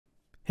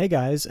Hey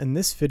guys, in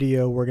this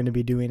video we're going to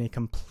be doing a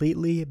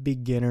completely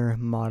beginner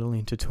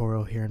modeling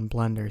tutorial here in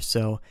Blender.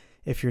 So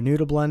if you're new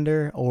to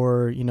Blender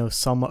or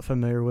somewhat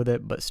familiar with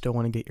it but still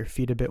want to get your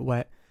feet a bit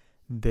wet,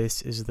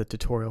 this is the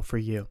tutorial for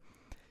you.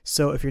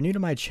 So if you're new to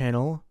my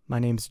channel, my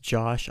name's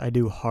Josh. I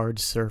do hard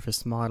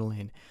surface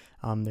modeling.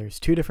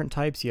 There's two different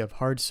types. You have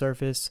hard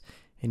surface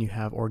and you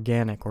have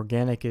organic.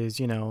 Organic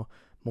is,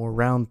 more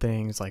round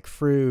things like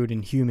fruit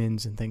and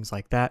humans and things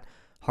like that.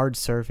 Hard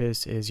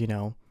surface is,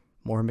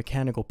 more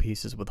mechanical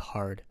pieces with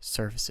hard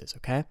surfaces,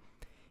 okay?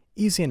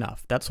 Easy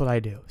enough. That's what I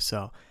do.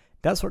 So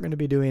that's what we're going to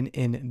be doing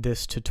in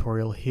this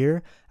tutorial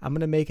here. I'm going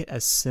to make it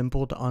as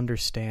simple to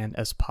understand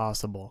as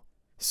possible.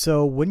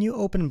 So when you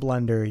open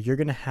Blender, you're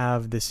going to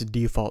have this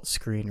default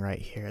screen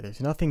right here.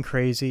 There's nothing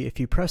crazy. If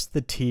you press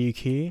the T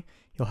key,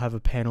 you'll have a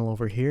panel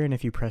over here, and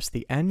if you press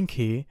the N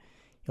key,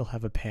 you'll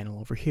have a panel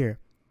over here.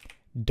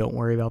 Don't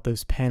worry about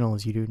those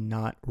panels. You do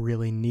not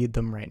really need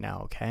them right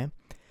now, okay?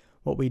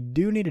 What we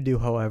do need to do,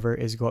 however,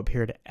 is go up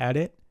here to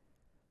Edit,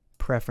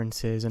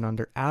 Preferences, and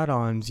under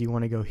Add-ons, you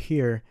want to go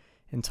here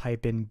and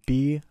type in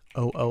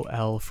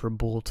BOOL for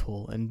Bool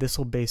Tool, and this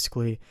will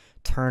basically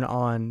turn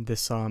on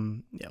this,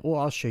 well,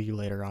 I'll show you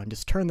later on.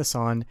 Just turn this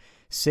on,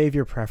 save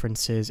your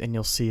preferences, and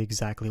you'll see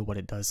exactly what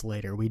it does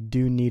later. We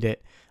do need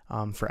it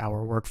for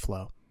our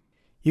workflow.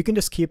 You can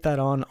just keep that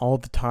on all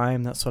the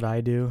time. That's what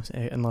I do,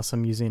 unless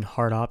I'm using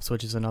HARDOPS,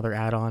 which is another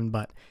add-on,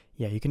 but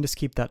yeah, you can just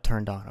keep that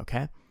turned on,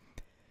 okay?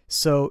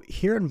 So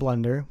here in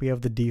Blender, we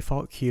have the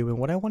default cube, and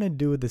what I want to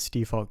do with this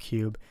default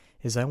cube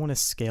is I want to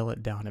scale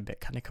it down a bit,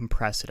 kind of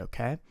compress it,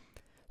 okay?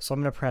 So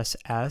I'm going to press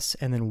S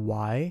and then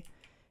Y,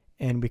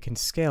 and we can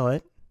scale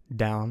it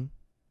down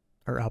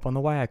or up on the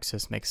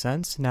Y-axis. Makes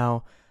sense?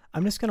 Now,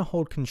 I'm just going to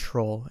hold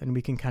Control, and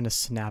we can kind of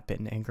snap it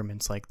in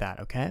increments like that,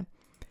 okay?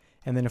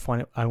 And then if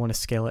I want to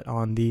scale it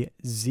on the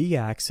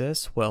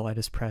Z-axis, well, I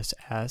just press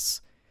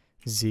S,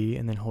 Z,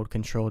 and then hold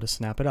Control to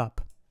snap it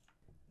up.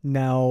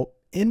 Now,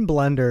 in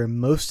Blender,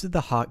 most of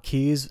the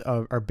hotkeys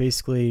are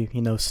basically,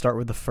 start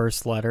with the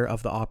first letter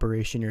of the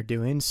operation you're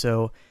doing.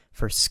 So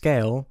for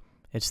scale,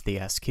 it's the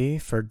S key.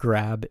 For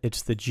grab,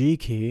 it's the G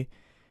key.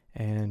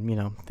 And,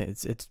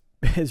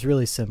 it's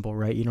really simple,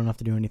 right? You don't have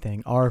to do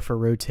anything. R for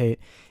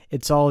rotate.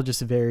 It's all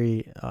just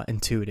very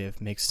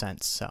intuitive, makes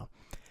sense. So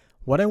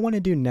what I want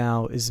to do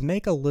now is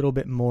make a little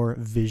bit more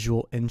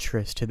visual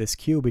interest to this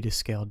cube we just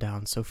scaled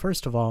down. So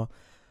first of all,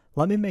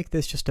 let me make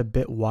this just a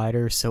bit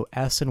wider. So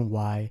S and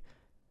Y,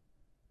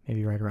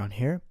 maybe right around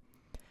here.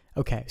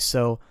 Okay,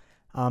 so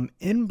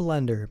in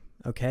Blender,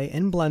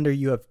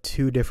 you have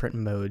two different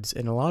modes,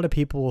 and a lot of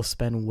people will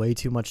spend way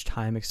too much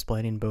time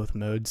explaining both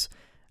modes.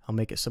 I'll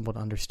make it simple to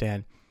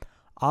understand.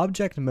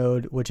 Object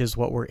mode, which is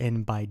what we're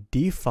in by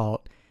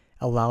default,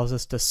 allows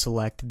us to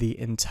select the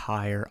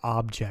entire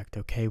object,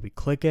 okay? We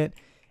click it,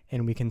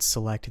 and we can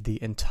select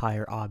the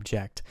entire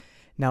object.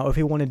 Now, if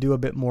we want to do a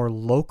bit more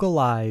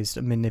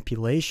localized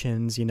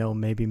manipulations,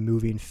 maybe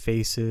moving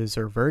faces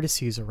or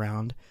vertices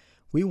around,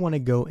 we want to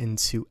go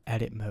into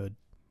edit mode.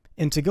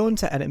 And to go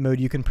into edit mode,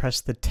 you can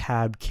press the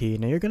tab key.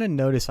 Now you're going to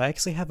notice I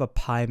actually have a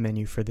pie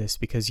menu for this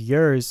because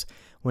yours,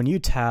 when you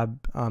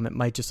tab, it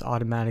might just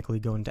automatically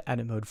go into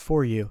edit mode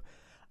for you.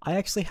 I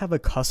actually have a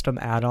custom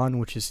add-on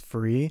which is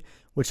free,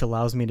 which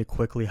allows me to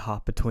quickly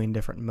hop between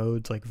different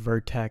modes like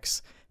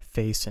vertex,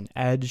 face, and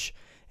edge.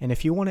 And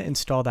if you want to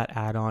install that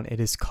add-on, it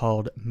is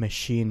called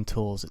Machine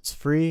Tools. It's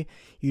free.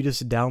 You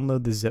just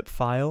download the zip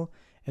file,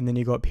 and then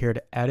you go up here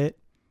to Edit,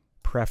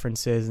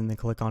 Preferences, and then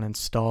click on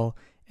Install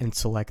and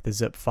select the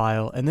zip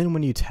file. And then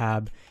when you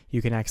tab,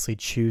 you can actually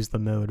choose the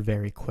mode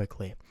very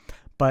quickly.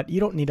 But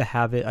you don't need to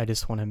have it. I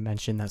just want to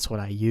mention that's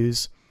what I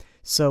use.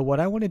 So what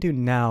I want to do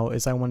now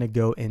is I want to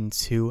go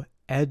into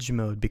Edge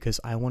mode because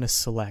I want to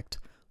select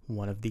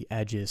one of the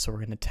edges. So we're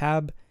going to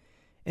tab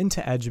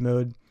into Edge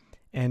mode,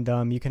 and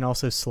you can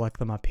also select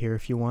them up here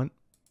if you want.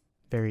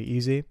 Very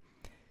easy.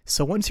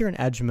 So once you're in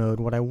Edge mode,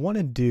 what I want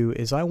to do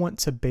is I want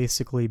to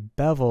basically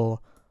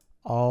bevel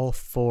all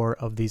four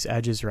of these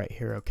edges right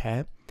here,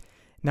 okay?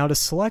 Now to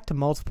select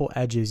multiple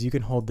edges, you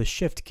can hold the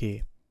Shift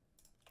key.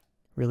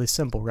 Really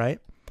simple, right?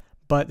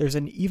 But there's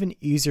an even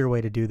easier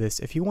way to do this.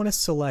 If you want to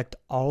select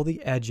all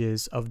the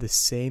edges of the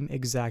same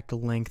exact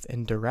length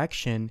and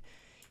direction,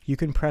 you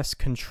can press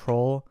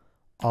Control,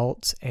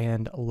 Alt,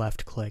 and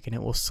left click, and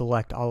it will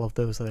select all of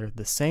those that are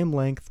the same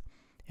length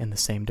and the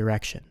same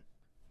direction.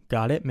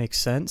 Got it? Makes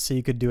sense? So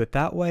you could do it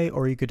that way,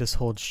 or you could just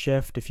hold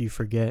Shift if you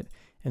forget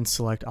and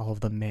select all of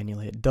them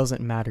manually. It doesn't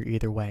matter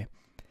either way.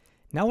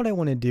 Now what I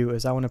want to do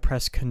is I want to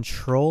press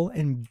Control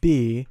and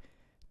B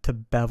to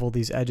bevel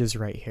these edges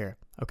right here,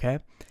 okay?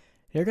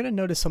 You're going to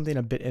notice something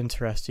a bit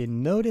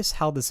interesting. Notice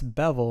how this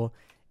bevel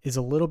is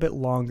a little bit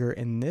longer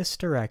in this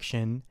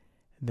direction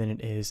than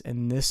it is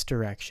in this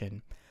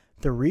direction.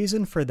 The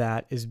reason for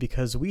that is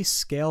because we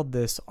scaled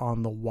this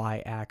on the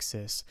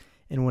Y-axis,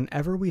 and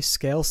whenever we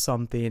scale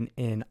something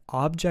in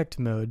object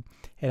mode,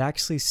 it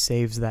actually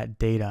saves that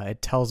data.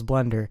 It tells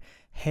Blender,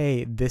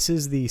 hey, this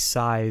is the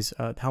size,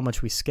 how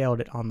much we scaled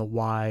it on the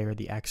Y or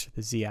the X or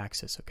the Z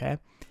axis, okay?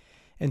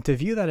 And to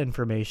view that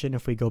information,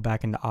 if we go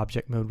back into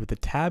object mode with the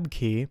tab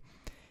key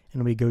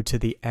and we go to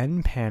the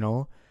N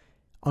panel,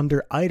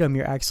 under item,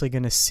 you're actually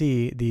going to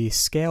see the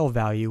scale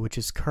value, which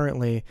is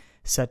currently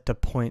set to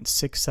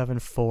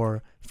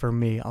 0.674 for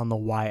me on the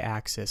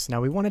y-axis.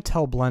 Now we want to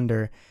tell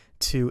Blender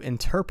to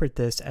interpret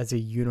this as a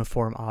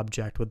uniform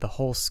object with the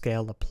whole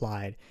scale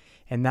applied,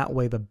 and that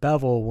way the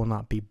bevel will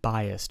not be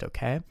biased,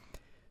 okay?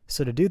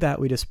 So to do that,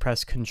 we just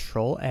press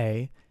Control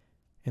A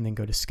and then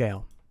go to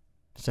scale.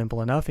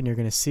 Simple enough, and you're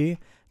going to see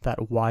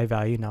that y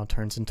value now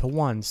turns into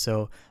 1.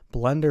 So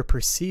Blender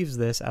perceives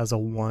this as a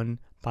 1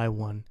 by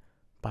 1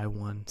 by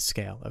 1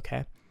 scale,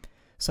 okay?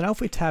 So now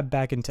if we tab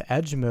back into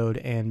edge mode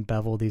and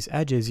bevel these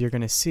edges, you're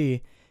going to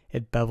see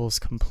it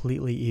bevels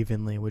completely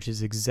evenly, which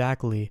is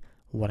exactly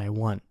what I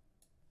want.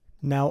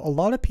 Now a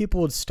lot of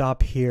people would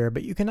stop here,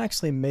 but you can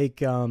actually make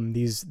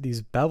these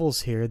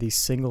bevels here, these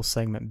single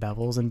segment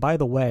bevels. And by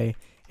the way,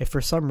 if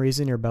for some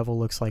reason your bevel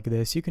looks like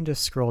this, you can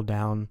just scroll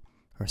down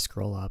or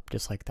scroll up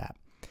just like that.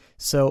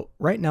 So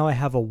right now I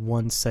have a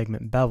 1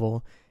 segment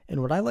bevel,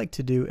 and what I like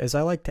to do is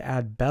I like to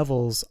add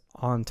bevels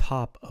on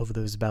top of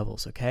those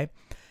bevels, okay?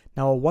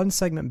 Now a 1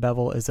 segment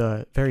bevel is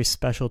a very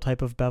special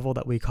type of bevel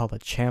that we call a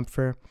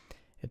chamfer.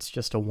 It's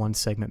just a 1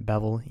 segment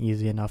bevel,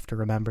 easy enough to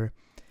remember.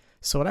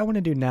 So what I want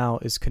to do now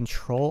is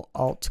Control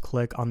Alt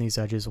click on these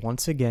edges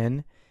once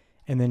again,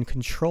 and then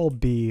Control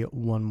B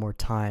one more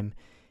time.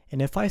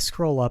 And if I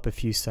scroll up a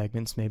few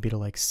segments, maybe to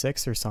like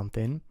 6 or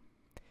something,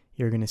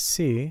 you're going to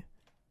see,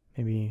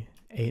 maybe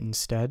 8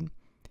 instead,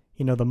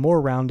 you know, the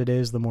more round it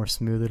is, the more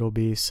smooth it'll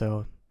be,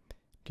 so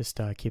just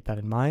keep that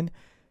in mind.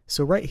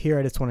 So right here,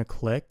 I just want to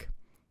click,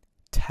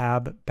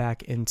 tab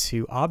back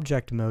into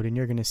object mode, and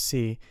you're going to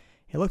see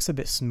it looks a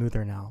bit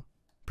smoother now.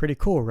 Pretty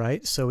cool,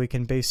 right? So we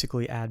can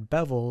basically add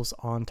bevels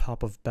on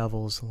top of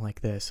bevels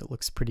like this. It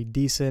looks pretty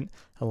decent,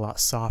 a lot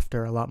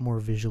softer, a lot more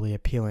visually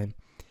appealing.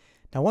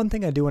 Now one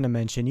thing I do want to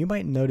mention, you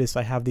might notice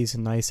I have these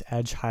nice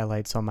edge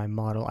highlights on my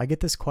model. I get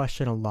this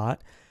question a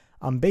lot.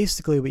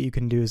 Basically what you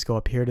can do is go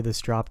up here to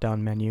this drop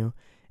down menu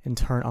and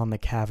turn on the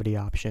cavity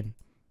option.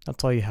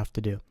 That's all you have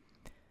to do.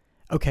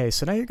 Okay,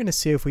 so now you're going to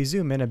see if we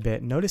zoom in a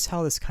bit, notice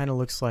how this kind of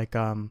looks like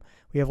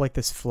we have like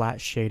this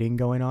flat shading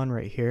going on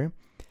right here.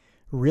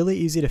 Really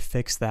easy to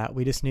fix that.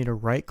 We just need to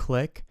right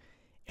click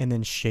and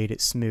then shade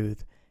it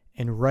smooth.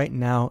 And right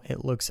now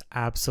it looks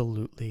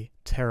absolutely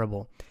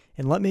terrible.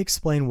 And let me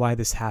explain why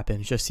this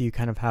happens, just so you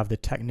kind of have the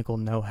technical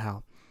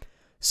know-how.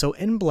 So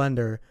in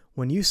Blender,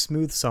 when you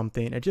smooth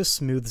something, it just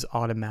smooths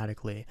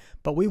automatically.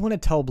 But we want to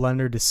tell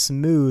Blender to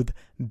smooth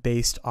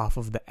based off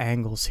of the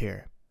angles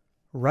here.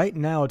 Right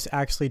now it's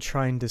actually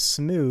trying to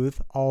smooth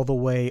all the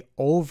way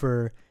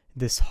over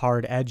this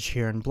hard edge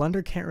here, and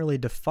Blender can't really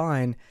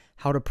define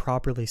how to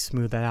properly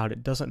smooth that out.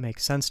 It doesn't make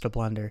sense to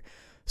Blender.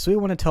 So we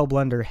want to tell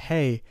Blender,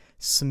 hey,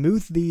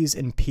 smooth these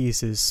in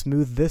pieces,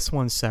 smooth this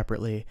one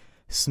separately,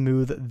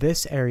 smooth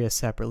this area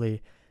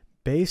separately,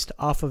 based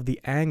off of the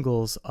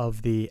angles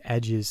of the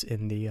edges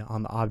in the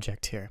on the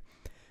object here.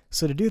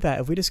 So to do that,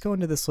 if we just go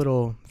into this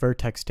little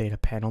vertex data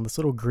panel, this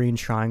little green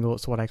triangle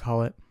is what I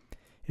call it.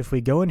 If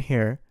we go in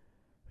here,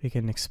 we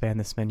can expand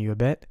this menu a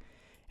bit,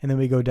 and then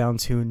we go down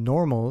to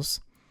normals.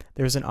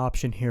 There's an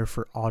option here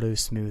for auto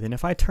smooth, and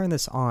if I turn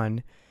this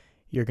on,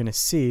 you're going to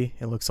see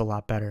it looks a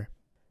lot better.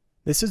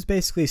 This is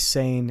basically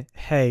saying,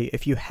 hey,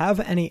 if you have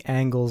any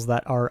angles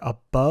that are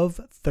above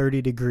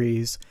 30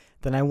 degrees,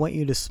 then I want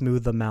you to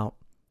smooth them out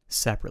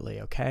separately,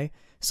 okay?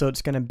 So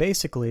it's going to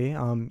basically,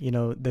 you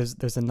know,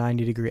 there's a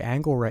 90 degree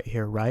angle right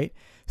here, right?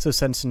 So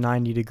since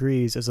 90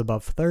 degrees is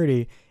above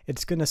 30,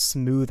 it's going to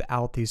smooth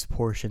out these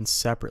portions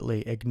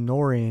separately,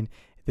 ignoring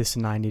this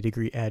 90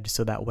 degree edge,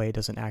 so that way it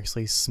doesn't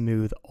actually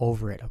smooth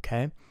over it,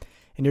 okay?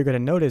 And you're going to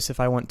notice if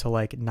I went to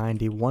like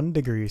 91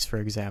 degrees, for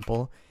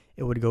example,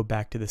 it would go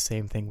back to the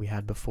same thing we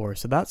had before.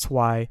 So that's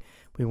why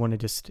we want to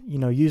just, you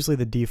know, usually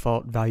the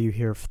default value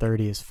here of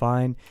 30 is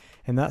fine,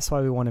 and that's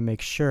why we want to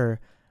make sure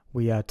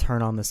we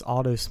turn on this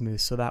auto smooth,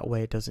 so that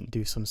way it doesn't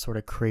do some sort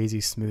of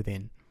crazy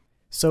smoothing.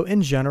 So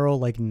in general,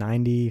 like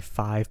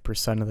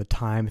 95% of the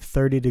time,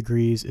 30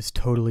 degrees is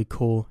totally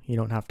cool. You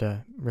don't have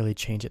to really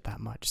change it that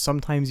much.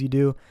 Sometimes you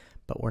do,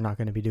 but we're not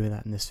going to be doing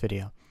that in this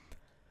video.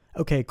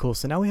 Okay, cool.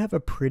 So now we have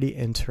a pretty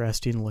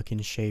interesting looking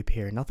shape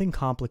here. Nothing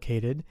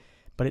complicated,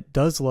 but it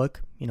does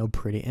look, you know,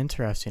 pretty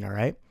interesting, all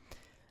right?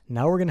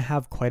 Now we're going to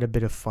have quite a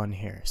bit of fun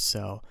here.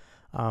 So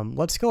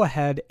let's go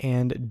ahead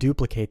and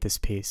duplicate this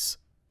piece.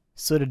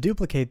 So to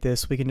duplicate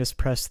this, we can just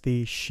press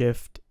the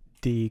Shift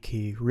D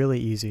key, really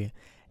easy.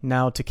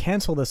 Now to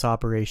cancel this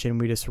operation,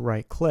 we just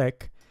right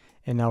click,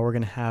 and now we're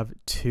going to have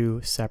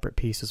two separate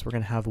pieces. We're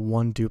going to have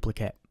one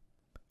duplicate.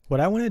 What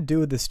I want to do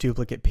with this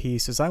duplicate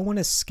piece is I want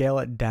to scale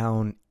it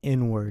down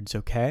inwards,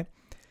 okay?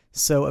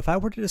 So if I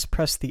were to just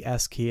press the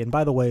S key, and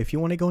by the way, if you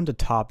want to go into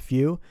top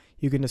view,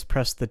 you can just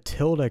press the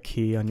tilde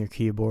key on your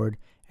keyboard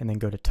and then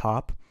go to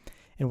top.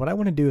 And what I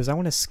want to do is I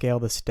want to scale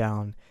this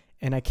down,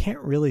 and I can't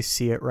really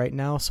see it right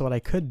now, so what I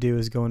could do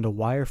is go into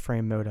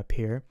wireframe mode up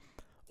here,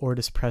 or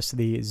just press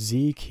the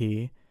Z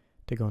key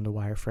to go into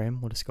wireframe.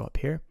 We'll just go up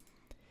here.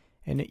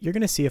 And you're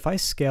going to see if I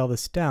scale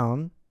this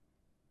down,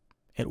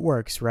 it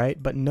works,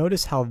 right? But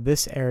notice how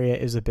this area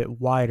is a bit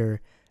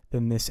wider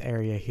than this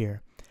area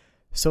here.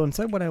 So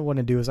instead what I want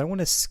to do is I want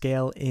to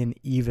scale in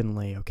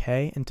evenly,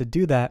 okay? And to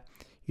do that,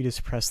 you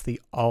just press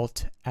the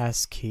Alt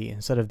S key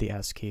instead of the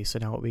S key. So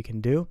now what we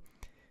can do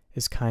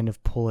is kind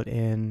of pull it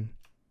in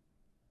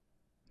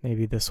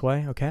maybe this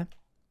way, okay?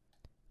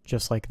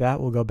 Just like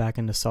that. We'll go back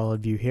into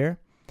solid view here.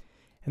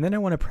 And then I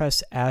want to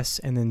press S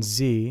and then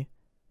Z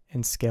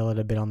and scale it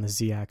a bit on the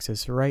Z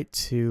axis right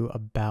to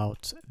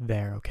about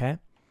there, okay?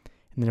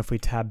 And then if we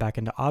tab back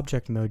into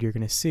object mode, you're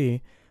going to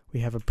see we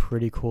have a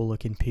pretty cool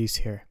looking piece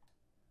here.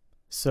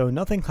 So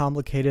nothing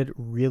complicated,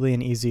 really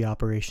an easy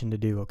operation to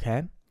do,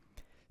 okay?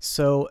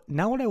 So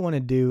now what I want to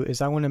do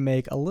is I want to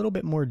make a little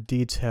bit more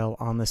detail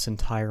on this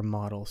entire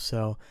model.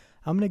 So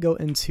I'm going to go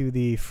into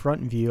the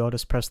front view. I'll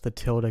just press the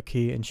tilde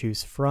key and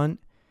choose front.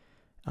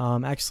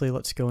 Actually,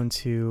 let's go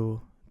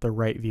into the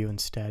right view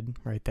instead,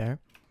 right there.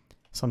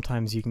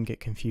 Sometimes you can get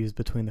confused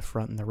between the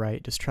front and the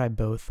right. Just try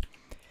both.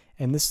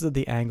 And this is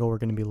the angle we're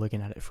going to be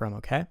looking at it from,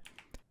 okay?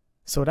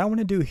 So what I want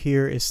to do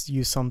here is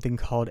use something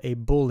called a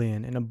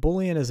boolean. And a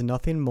boolean is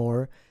nothing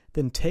more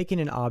than taking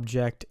an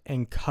object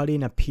and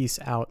cutting a piece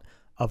out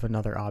of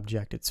another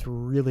object. It's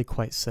really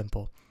quite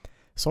simple.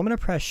 So I'm going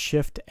to press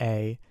Shift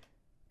A,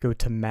 go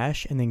to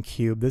Mesh, and then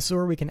Cube. This is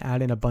where we can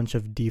add in a bunch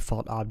of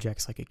default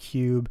objects like a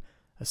cube,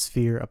 a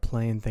sphere, a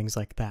plane, things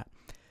like that.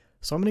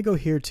 So I'm going to go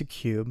here to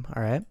Cube,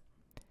 all right?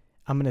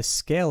 I'm going to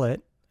scale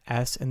it,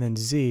 S and then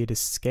Z, to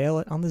scale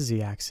it on the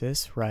Z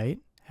axis, right?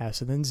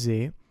 S and then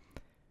Z.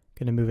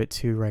 Going to move it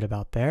to right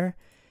about there.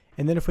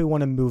 And then if we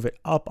want to move it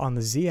up on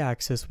the Z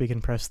axis, we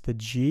can press the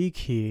G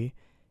key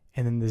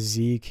and then the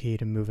Z key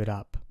to move it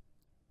up.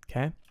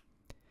 Okay.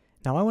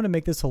 Now I want to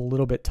make this a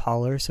little bit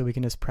taller, so we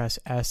can just press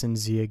S and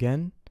Z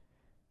again.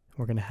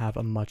 We're going to have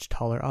a much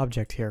taller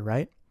object here,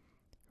 right?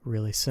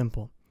 Really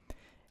simple.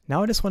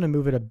 Now I just want to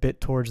move it a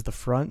bit towards the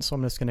front, so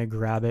I'm just going to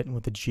grab it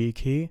with the G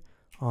key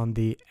on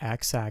the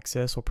X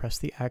axis. We'll press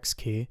the X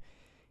key,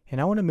 and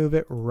I want to move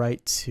it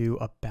right to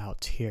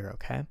about here,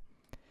 okay?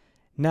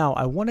 Now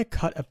I want to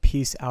cut a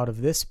piece out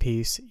of this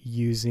piece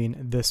using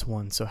this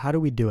one. So how do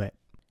we do it?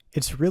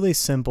 It's really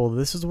simple.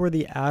 This is where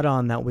the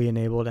add-on that we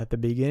enabled at the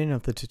beginning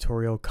of the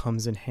tutorial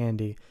comes in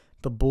handy,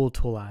 the Bool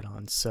Tool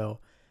add-on. So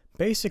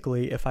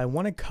basically, if I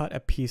want to cut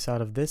a piece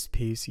out of this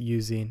piece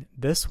using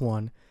this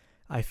one,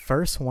 I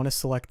first want to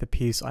select the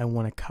piece I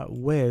want to cut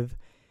with,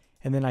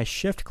 and then I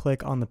shift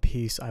click on the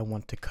piece I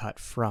want to cut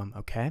from,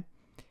 okay?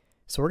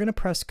 So we're going to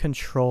press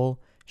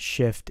Control,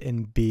 Shift,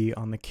 and B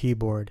on the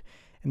keyboard.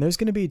 And there's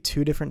going to be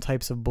two different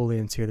types of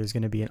booleans here. There's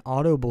going to be an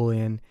auto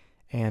boolean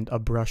and a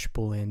brush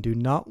boolean. Do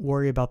not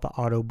worry about the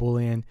auto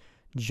boolean,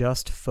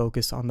 just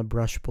focus on the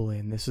brush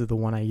boolean. This is the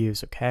one I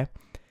use, okay?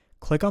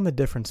 Click on the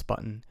difference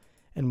button.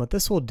 And what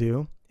this will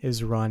do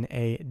is run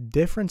a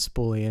difference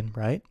boolean,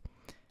 right,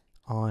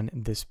 on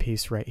this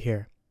piece right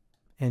here.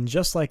 And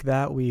just like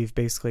that, we've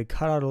basically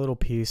cut out a little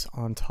piece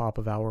on top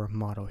of our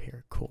model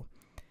here. Cool.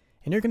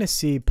 And you're going to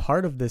see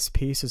part of this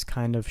piece is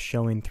kind of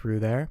showing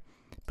through there,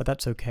 but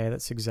that's okay.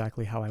 That's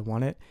exactly how I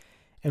want it.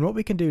 And what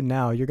we can do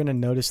now, you're going to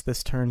notice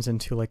this turns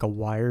into like a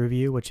wire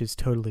view, which is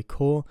totally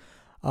cool.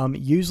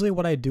 Usually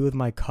what I do with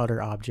my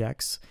cutter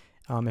objects,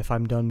 if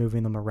I'm done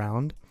moving them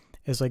around,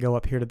 is I go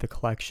up here to the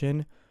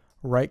collection,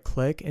 right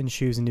click and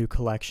choose a new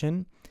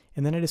collection.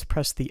 And then I just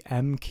press the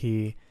M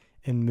key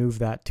and move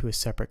that to a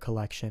separate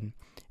collection.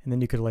 And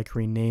then you could like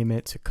rename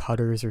it to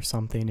cutters or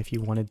something if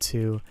you wanted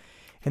to.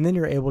 And then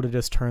you're able to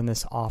just turn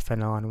this off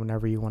and on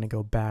whenever you want to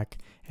go back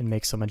and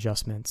make some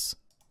adjustments.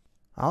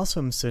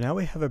 Awesome, so now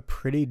we have a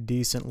pretty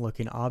decent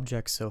looking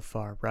object so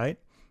far, right?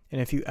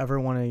 And if you ever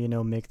want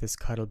to, make this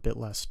cut a bit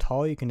less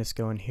tall, you can just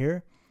go in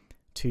here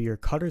to your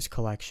cutters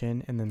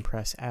collection and then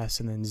press S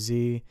and then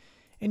Z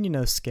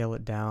and, scale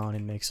it down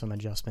and make some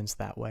adjustments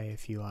that way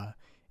if you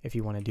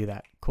want to do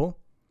that. Cool?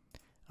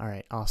 All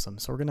right, awesome.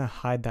 So we're going to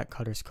hide that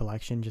cutters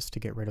collection just to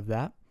get rid of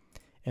that.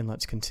 And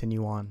let's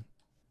continue on.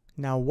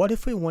 Now, what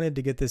if we wanted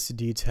to get this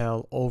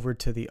detail over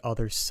to the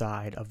other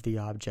side of the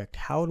object?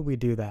 How would we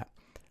do that?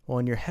 Well,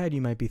 in your head,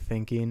 you might be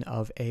thinking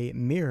of a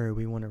mirror.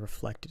 We want to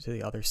reflect it to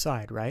the other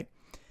side, right?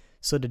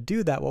 So to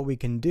do that, what we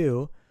can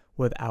do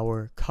with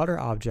our cutter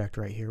object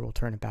right here, we'll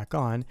turn it back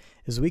on,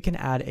 is we can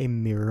add a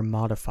mirror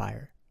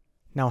modifier.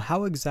 Now,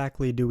 how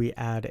exactly do we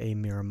add a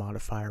mirror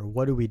modifier?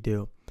 What do we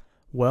do?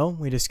 Well,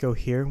 we just go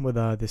here with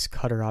this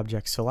cutter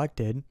object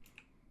selected.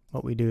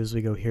 What we do is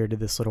we go here to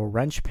this little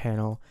wrench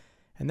panel,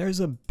 and there's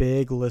a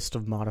big list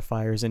of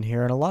modifiers in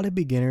here, and a lot of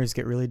beginners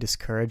get really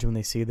discouraged when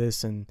they see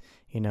this and,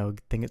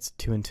 think it's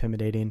too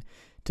intimidating.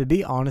 To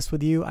be honest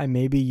with you, I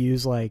maybe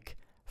use like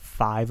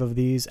 5 of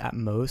these at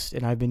most,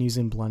 and I've been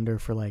using Blender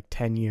for like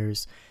 10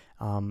 years.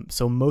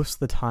 So most of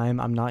the time,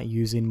 I'm not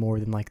using more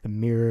than like the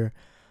mirror.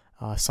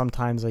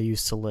 Sometimes I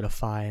use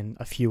Solidify and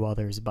a few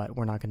others, but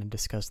we're not going to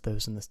discuss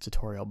those in this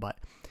tutorial. But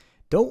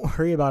don't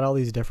worry about all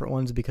these different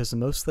ones because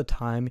most of the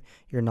time,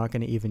 you're not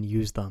going to even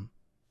use them.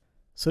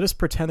 So just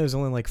pretend there's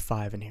only like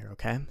 5 in here,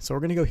 okay? So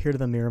we're going to go here to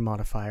the mirror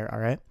modifier, all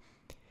right?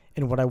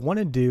 And what I want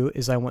to do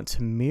is I want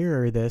to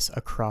mirror this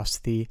across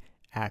the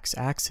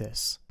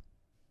x-axis.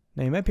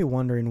 Now you might be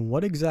wondering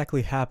what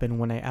exactly happened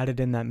when I added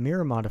in that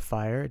mirror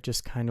modifier. It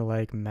just kind of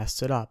like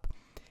messed it up.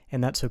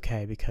 And that's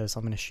okay because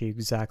I'm going to show you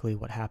exactly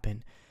what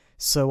happened.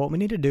 So what we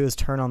need to do is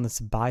turn on this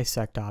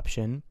bisect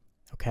option,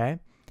 okay? And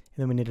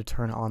then we need to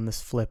turn on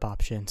this flip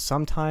option.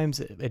 Sometimes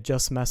it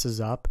just messes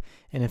up,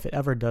 and if it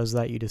ever does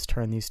that, you just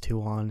turn these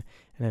two on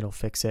and it'll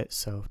fix it,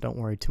 so don't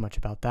worry too much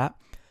about that.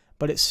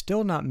 But it's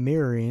still not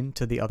mirroring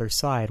to the other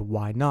side.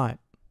 Why not?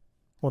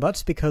 Well,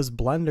 that's because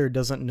Blender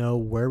doesn't know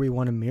where we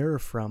want to mirror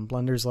from.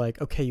 Blender's like,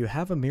 okay, you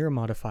have a mirror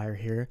modifier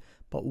here,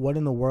 but what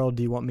in the world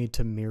do you want me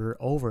to mirror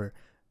over?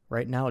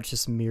 Right now it's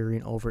just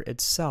mirroring over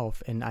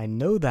itself, and I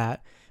know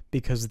that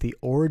because the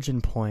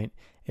origin point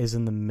is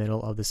in the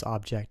middle of this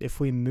object. If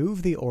we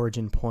move the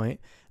origin point,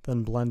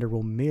 then Blender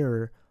will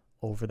mirror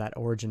over that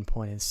origin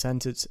point, and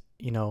since it's,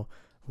 you know,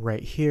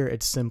 right here,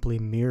 it's simply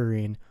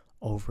mirroring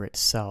over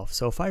itself.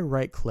 So if I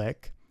right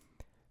click,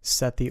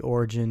 set the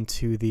origin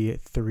to the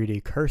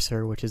 3D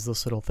cursor, which is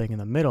this little thing in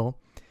the middle,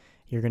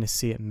 you're going to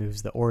see it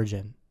moves the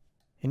origin.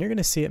 And you're going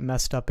to see it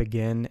messed up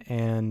again,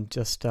 and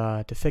just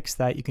to fix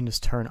that, you can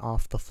just turn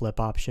off the flip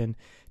option.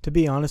 To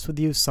be honest with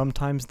you,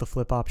 sometimes the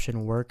flip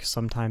option works,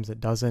 sometimes it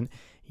doesn't.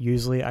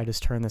 Usually I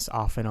just turn this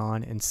off and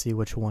on and see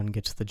which one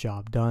gets the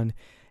job done.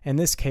 In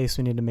this case,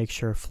 we need to make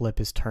sure flip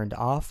is turned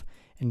off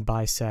and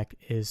bisect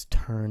is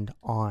turned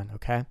on,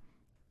 okay?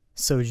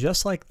 So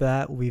just like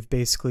that, we've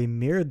basically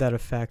mirrored that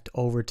effect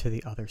over to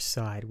the other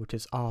side, which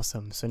is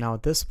awesome. So now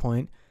at this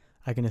point,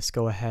 I can just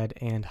go ahead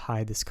and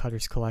hide this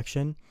cutters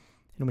collection,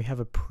 and we have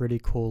a pretty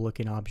cool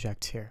looking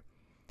object here.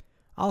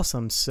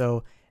 Awesome.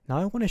 So now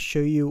I want to show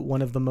you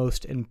one of the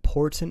most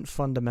important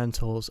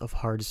fundamentals of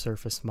hard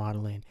surface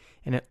modeling,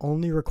 and it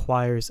only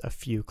requires a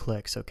few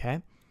clicks,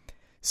 okay?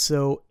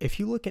 So if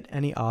you look at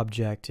any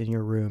object in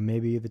your room,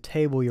 maybe the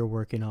table you're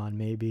working on,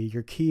 maybe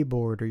your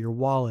keyboard or your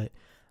wallet,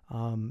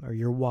 or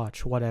your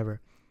watch,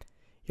 whatever,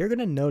 you're going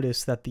to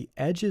notice that the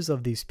edges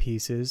of these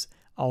pieces,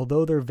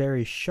 although they're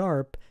very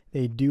sharp,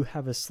 they do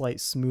have a slight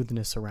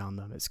smoothness around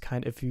them. It's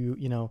kind of,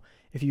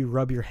 if you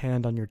rub your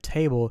hand on your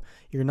table,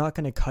 you're not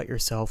going to cut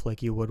yourself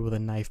like you would with a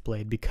knife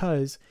blade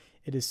because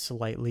it is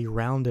slightly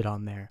rounded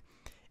on there.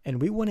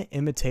 And we want to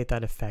imitate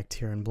that effect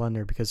here in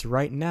Blender because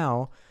right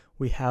now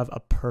we have a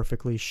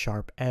perfectly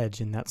sharp edge,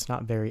 and that's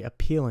not very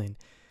appealing.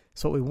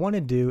 So what we want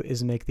to do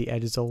is make the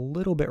edges a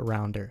little bit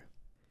rounder.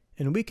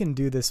 And we can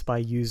do this by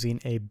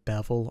using a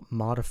bevel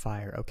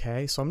modifier,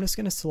 okay? So I'm just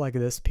going to select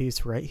this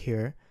piece right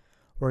here.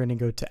 We're going to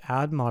go to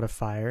Add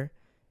Modifier,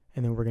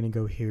 and then we're going to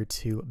go here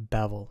to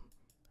Bevel,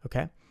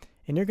 okay?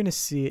 And you're going to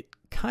see it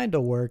kind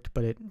of worked,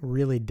 but it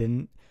really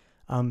didn't.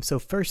 So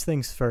first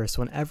things first,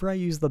 whenever I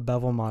use the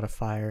bevel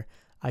modifier,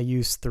 I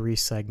use 3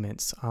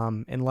 segments,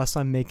 unless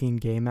I'm making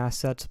game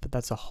assets, but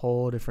that's a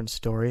whole different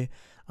story.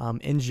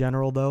 In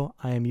general, though,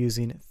 I am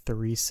using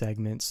 3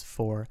 segments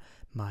for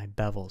my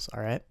bevels,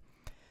 all right?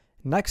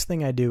 Next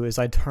thing I do is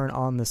I turn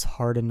on this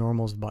Harden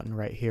Normals button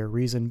right here.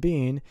 Reason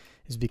being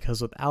is because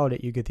without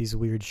it, you get these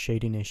weird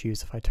shading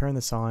issues. If I turn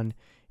this on,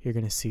 you're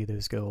going to see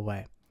those go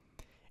away.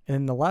 And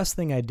then the last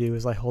thing I do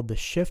is I hold the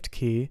Shift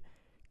key,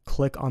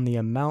 click on the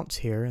amounts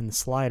here in the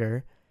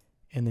slider,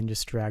 and then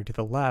just drag to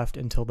the left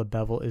until the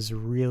bevel is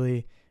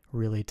really,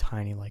 really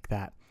tiny like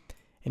that.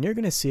 And you're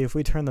going to see if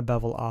we turn the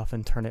bevel off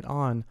and turn it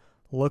on,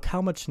 look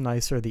how much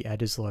nicer the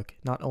edges look.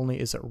 Not only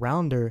is it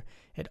rounder,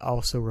 it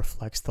also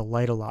reflects the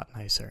light a lot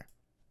nicer.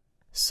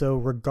 So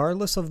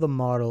regardless of the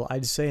model,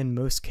 I'd say in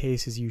most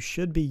cases you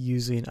should be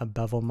using a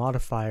bevel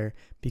modifier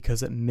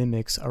because it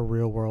mimics a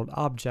real world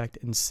object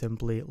and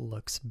simply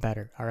looks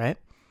better, all right?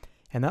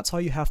 And that's all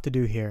you have to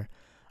do here.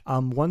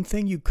 One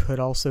thing you could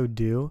also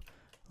do,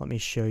 let me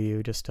show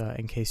you just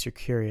in case you're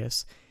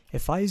curious.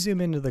 If I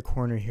zoom into the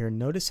corner here,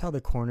 notice how the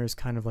corner is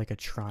kind of like a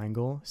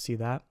triangle. See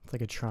that? It's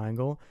like a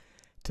triangle.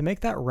 To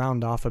make that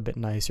round off a bit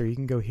nicer, you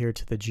can go here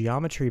to the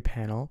Geometry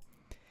panel,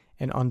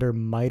 and under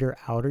Miter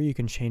Outer, you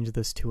can change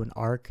this to an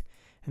arc,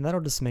 and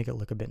that'll just make it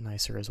look a bit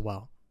nicer as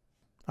well.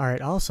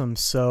 Alright, awesome.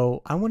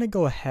 So I want to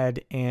go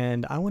ahead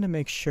and I want to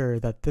make sure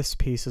that this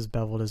piece is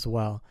beveled as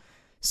well.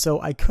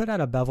 So I could add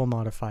a bevel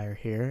modifier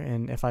here,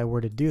 and if I were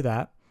to do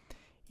that,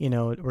 you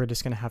know, we're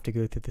just going to have to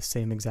go through the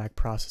same exact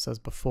process as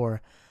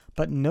before.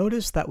 But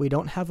notice that we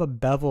don't have a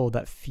bevel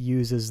that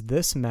fuses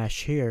this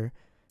mesh here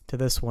to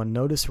this one.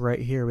 Notice right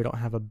here we don't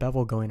have a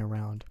bevel going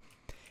around.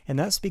 And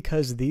that's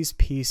because these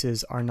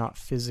pieces are not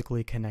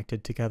physically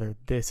connected together.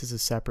 This is a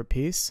separate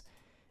piece,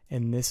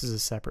 and this is a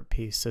separate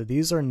piece. So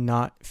these are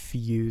not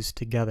fused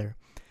together.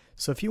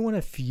 So if you want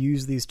to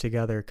fuse these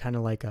together, kind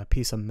of like a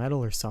piece of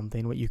metal or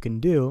something, what you can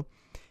do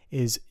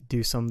is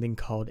do something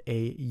called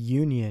a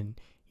union.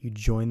 You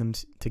join them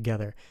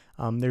together.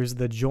 There's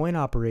the join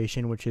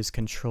operation, which is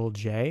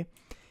Control-J,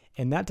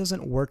 and that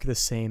doesn't work the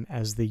same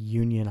as the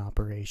union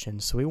operation.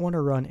 So we want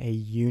to run a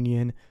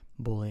union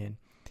boolean.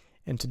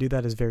 And to do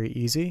that is very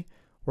easy.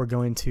 We're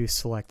going to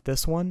select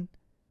this one,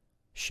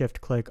 shift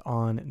click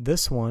on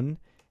this one,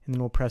 and then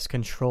we'll press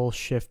Control,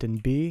 Shift,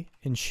 and B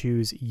and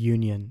choose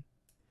Union.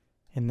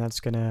 and that's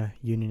going to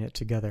union it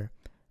together.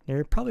 Now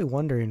you're probably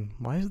wondering,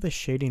 why is the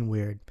shading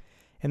weird?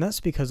 And that's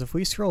because if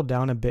we scroll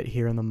down a bit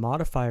here in the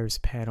modifiers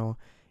panel,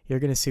 you're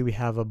going to see we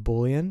have a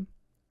boolean.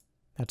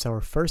 That's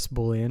our first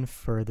boolean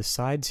for the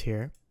sides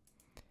here.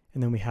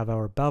 And then we have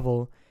our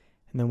bevel,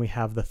 and then we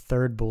have the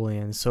third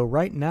boolean. So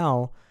right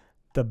now,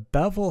 the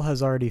bevel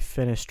has already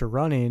finished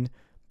running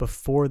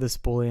before this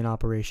boolean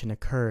operation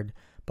occurred.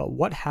 But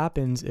what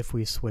happens if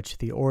we switch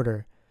the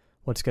order?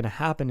 What's going to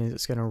happen is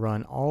it's going to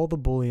run all the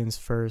booleans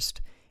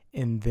first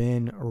and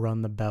then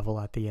run the bevel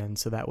at the end,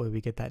 so that way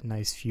we get that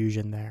nice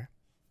fusion there.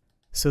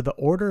 So the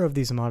order of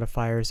these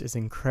modifiers is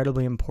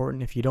incredibly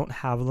important. If you don't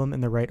have them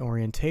in the right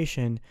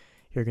orientation,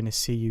 you're going to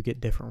see you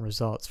get different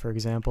results. For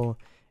example,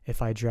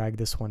 if I drag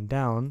this one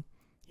down,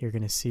 you're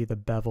going to see the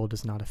bevel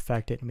does not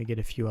affect it and we get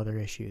a few other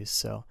issues.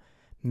 So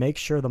make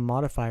sure the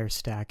modifier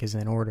stack is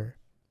in order.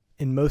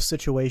 In most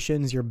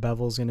situations, your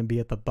bevel is going to be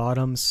at the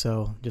bottom,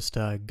 so just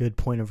a good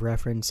point of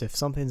reference. If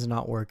something's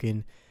not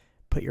working,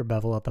 put your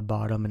bevel at the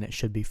bottom and it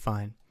should be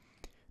fine.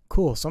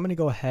 Cool, so I'm going to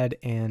go ahead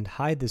and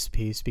hide this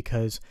piece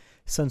because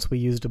since we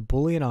used a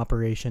Boolean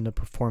operation to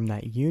perform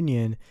that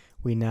union,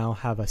 we now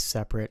have a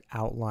separate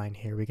outline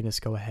here. We can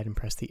just go ahead and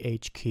press the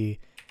H key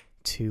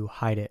to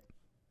hide it.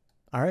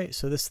 Alright,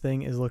 so this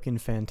thing is looking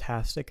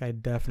fantastic. I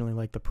definitely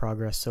like the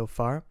progress so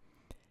far.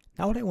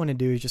 Now what I want to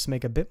do is just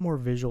make a bit more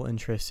visual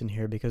interest in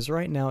here because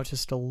right now it's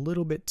just a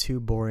little bit too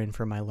boring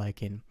for my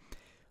liking.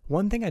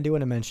 One thing I do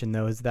want to mention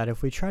though is that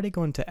if we try to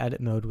go into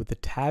edit mode with the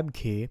tab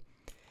key,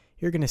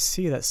 you're going to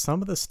see that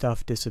some of the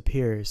stuff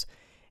disappears,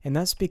 and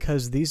that's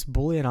because these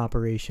Boolean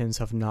operations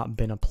have not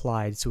been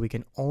applied, so we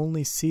can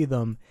only see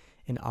them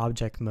in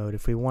object mode.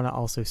 If we want to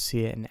also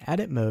see it in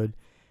edit mode,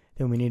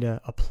 then we need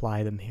to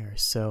apply them here.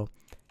 So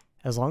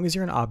as long as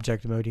you're in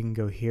object mode, you can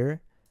go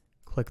here,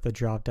 click the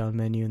drop down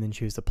menu and then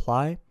choose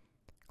apply,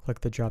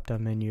 click the drop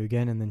down menu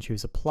again and then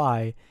choose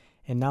apply,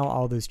 and now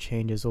all those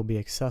changes will be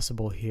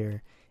accessible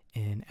here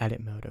in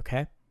edit mode,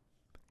 okay?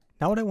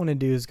 Now what I want to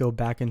do is go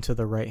back into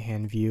the right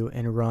hand view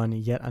and run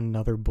yet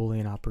another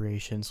Boolean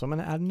operation. So I'm going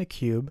to add in a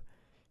cube,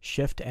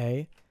 Shift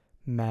A,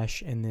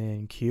 mesh, and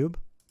then cube.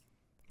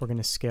 We're going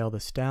to scale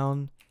this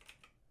down,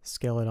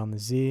 scale it on the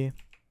Z,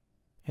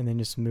 and then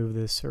just move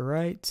this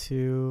right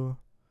to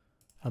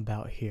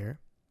about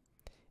here.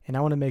 And I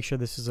want to make sure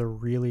this is a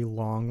really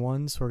long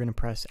one, so we're going to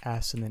press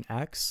S and then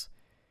X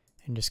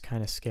and just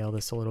kind of scale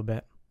this a little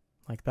bit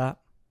like that.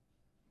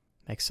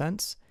 Makes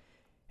sense?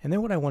 And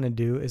then what I want to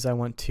do is I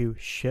want to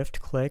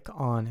shift click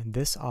on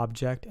this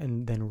object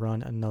and then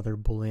run another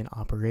Boolean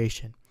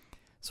operation.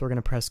 So we're going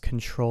to press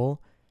Control,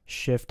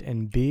 Shift,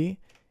 and B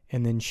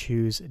and then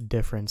choose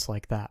difference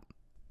like that.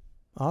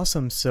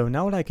 Awesome, so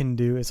now what I can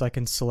do is I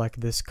can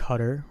select this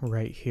cutter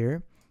right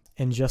here,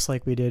 and just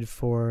like we did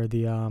for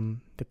the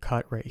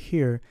cut right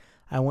here,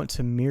 I want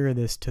to mirror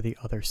this to the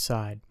other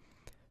side.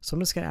 So I'm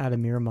just going to add a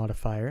mirror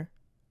modifier.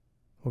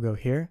 We'll go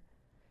here.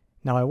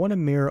 Now I want to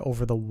mirror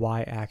over the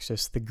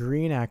y-axis. The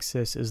green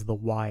axis is the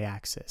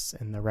y-axis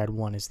and the red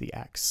one is the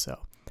x.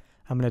 So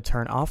I'm going to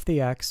turn off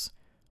the x,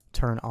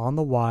 turn on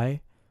the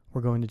y.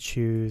 We're going to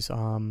choose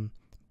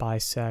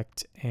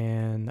bisect,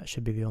 and that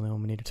should be the only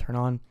one we need to turn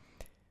on.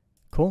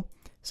 Cool.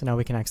 So now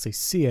we can actually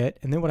see it,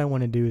 and then what I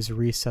want to do is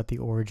reset the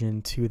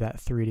origin to that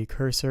 3D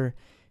cursor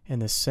in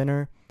the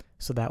center,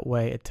 so that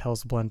way it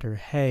tells Blender,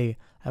 hey,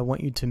 I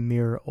want you to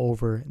mirror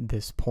over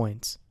this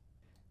point.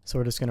 So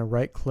we're just going to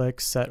right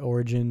click, set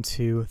origin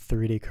to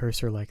 3D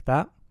cursor like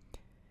that,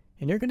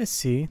 and you're going to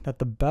see that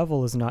the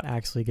bevel is not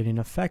actually getting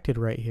affected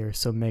right here,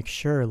 so make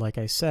sure, like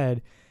I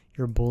said,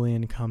 your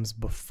Boolean comes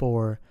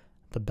before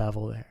the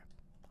bevel there.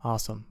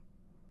 Awesome.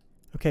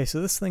 Okay,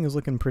 so this thing is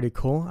looking pretty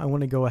cool. I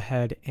want to go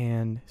ahead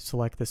and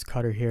select this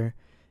cutter here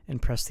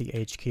and press the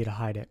H key to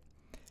hide it.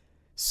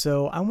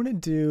 So I want to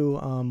do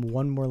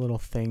one more little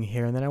thing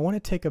here, and then I want to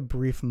take a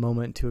brief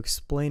moment to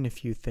explain a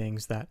few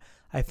things that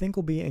I think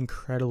will be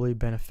incredibly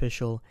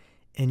beneficial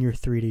in your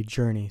 3D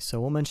journey. So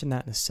we'll mention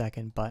that in a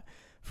second, but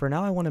for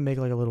now I want to make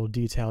like a little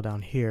detail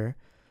down here.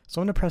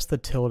 So I'm going to press the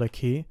tilde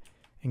key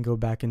and go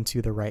back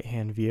into the right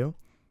hand view,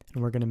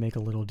 and we're going to make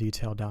a little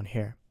detail down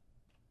here.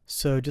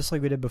 So just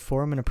like we did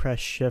before, I'm going to press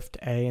Shift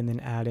A and then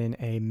add in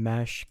a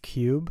mesh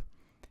cube,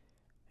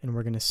 and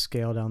we're going to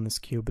scale down this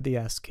cube with the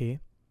S key,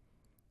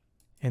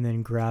 and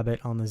then grab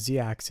it on the Z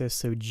axis,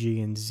 so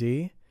G and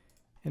Z,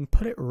 and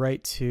put it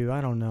right to,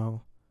 I don't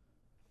know,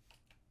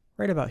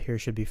 right about here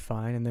should be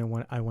fine. And then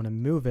when I want to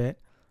move it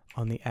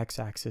on the X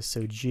axis,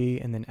 so G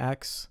and then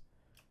X,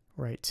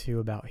 right to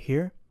about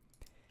here.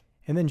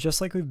 And then just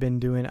like we've been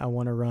doing, I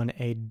want to run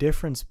a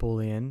difference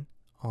Boolean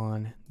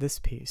on this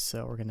piece.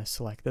 So we're going to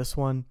select this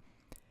one,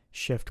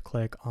 shift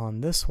click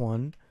on this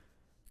one,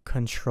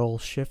 Control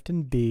Shift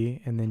and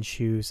B, and then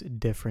choose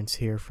difference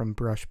here from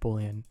brush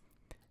Boolean.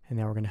 And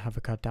now we're going to have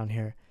a cut down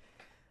here.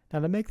 Now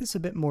to make this a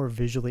bit more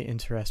visually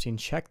interesting,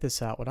 check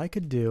this out. What I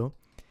could do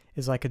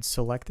is I could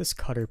select this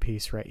cutter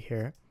piece right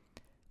here,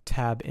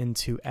 tab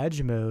into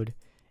edge mode,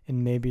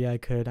 and maybe I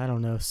could, I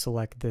don't know,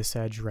 select this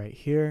edge right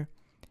here,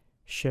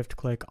 shift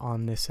click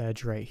on this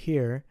edge right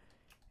here,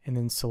 and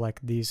then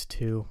select these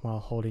two while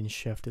holding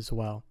shift as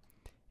well.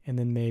 And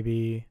then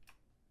maybe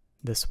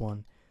this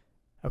one.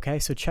 Okay,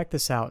 so check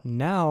this out.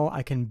 Now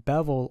I can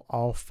bevel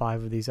all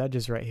 5 of these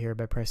edges right here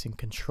by pressing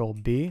Control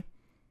B.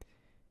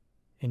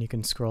 And you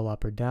can scroll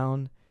up or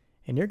down.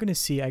 And you're going to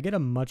see I get a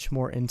much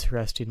more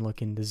interesting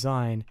looking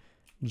design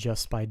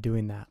just by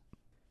doing that.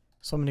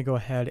 So I'm going to go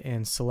ahead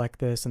and select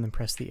this and then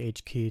press the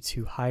H key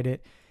to hide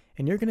it.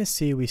 And you're going to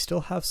see we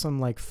still have some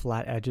like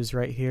flat edges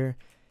right here.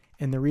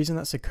 And the reason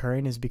that's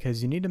occurring is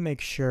because you need to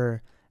make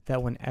sure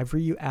that whenever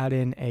you add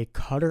in a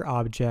cutter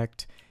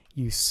object,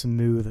 you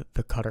smooth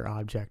the cutter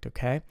object,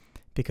 okay?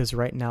 Because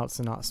right now it's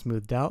not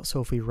smoothed out. So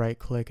if we right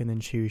click and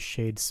then choose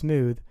Shade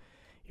Smooth,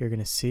 you're going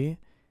to see,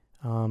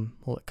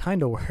 well, it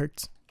kind of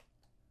worked.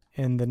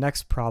 And the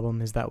next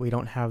problem is that we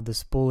don't have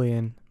this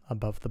boolean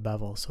above the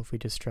bevel. So if we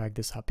just drag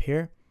this up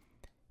here,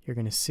 you're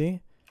going to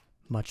see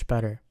much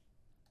better.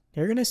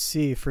 You're going to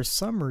see for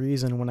some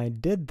reason when I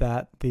did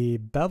that, the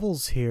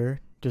bevels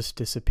here just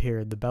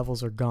disappeared. The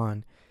bevels are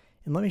gone.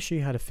 And let me show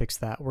you how to fix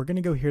that. We're going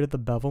to go here to the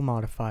bevel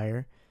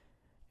modifier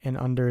and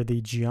under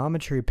the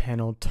geometry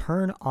panel,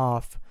 turn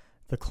off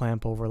the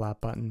clamp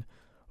overlap button.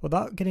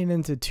 Without getting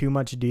into too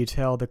much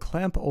detail, the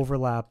clamp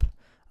overlap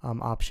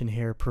option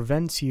here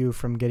prevents you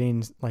from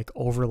getting like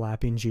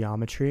overlapping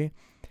geometry.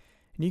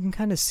 And you can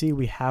kind of see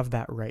we have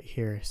that right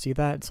here. See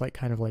that? It's like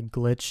kind of like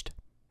glitched.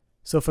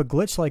 So if a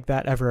glitch like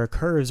that ever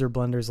occurs or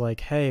Blender's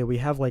like, hey, we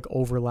have like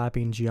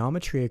overlapping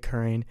geometry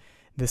occurring,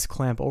 this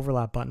clamp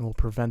overlap button will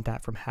prevent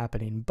that from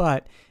happening,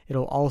 but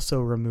it'll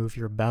also remove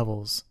your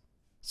bevels.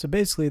 So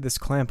basically this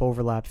clamp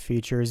overlap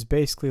feature is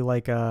basically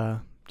like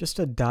just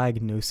a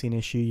diagnosing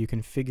issue. You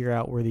can figure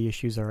out where the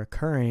issues are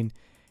occurring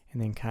and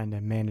then kind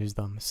of manage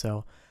them.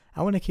 So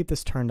I want to keep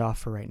this turned off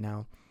for right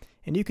now.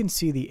 And you can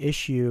see the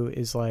issue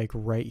is like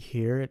right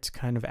here. It's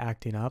kind of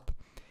acting up.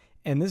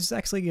 And this is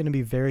actually going to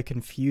be very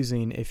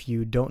confusing if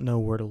you don't know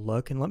where to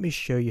look. And let me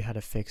show you how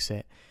to fix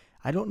it.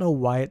 I don't know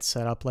why it's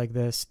set up like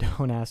this.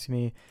 Don't ask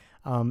me.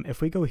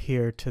 If we go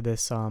here to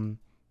this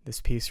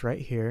this piece right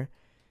here,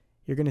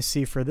 you're going to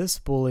see for this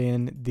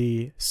boolean,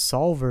 the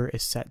solver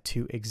is set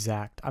to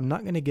exact. I'm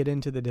not going to get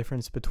into the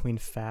difference between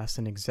fast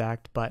and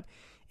exact, but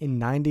in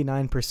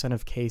 99%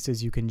 of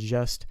cases, you can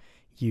just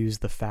use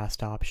the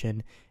fast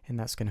option, and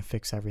that's going to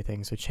fix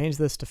everything. So change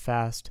this to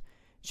fast,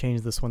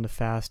 change this one to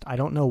fast. I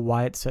don't know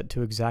why it's set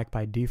to exact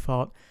by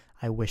default.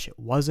 I wish it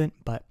wasn't,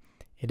 but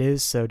it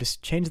is. So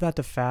just change that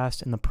to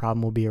fast and the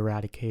problem will be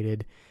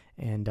eradicated,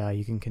 and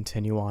you can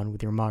continue on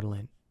with your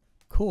modeling.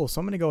 Cool, so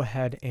I'm going to go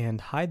ahead and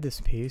hide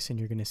this piece, and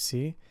you're going to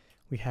see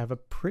we have a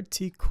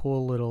pretty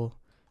cool little,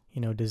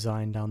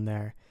 design down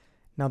there.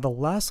 Now the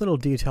last little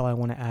detail I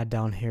want to add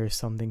down here is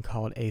something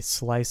called a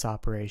slice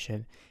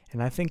operation,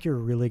 and I think you're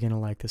really going to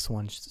like this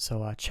one.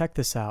 So check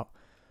this out.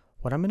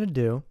 What I'm going to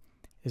do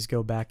is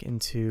go back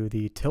into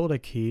the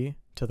tilde key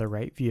to the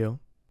right view,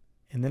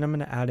 and then I'm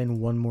going to add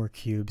in one more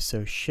cube.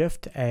 So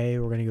Shift A,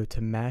 we're going to go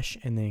to Mesh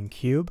and then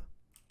Cube.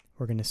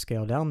 We're going to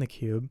scale down the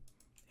cube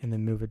and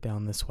then move it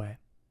down this way.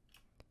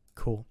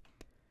 Cool.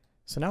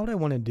 So now what I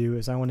want to do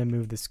is I want to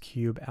move this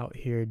cube out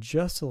here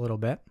just a little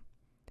bit,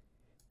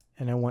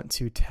 and I want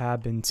to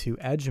tab into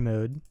edge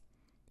mode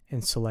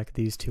and select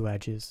these 2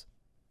 edges.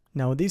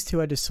 Now with these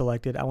 2 edges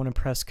selected, I want to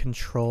press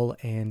Control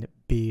and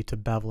B to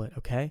bevel it,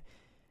 okay?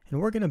 And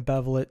we're going to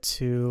bevel it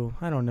to,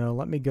 I don't know,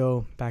 let me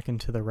go back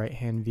into the right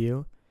hand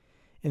view.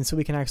 And so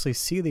we can actually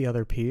see the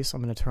other piece.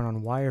 I'm going to turn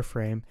on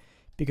wireframe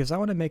because I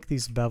want to make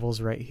these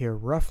bevels right here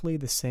roughly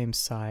the same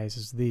size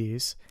as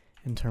these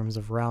in terms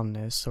of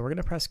roundness. So we're going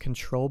to press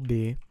Control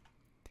B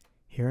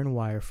here in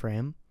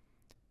wireframe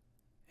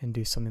and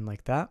do something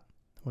like that.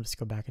 We'll just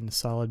go back into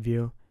solid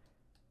view.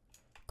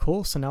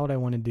 Cool, so now what I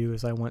want to do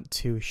is I want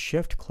to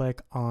shift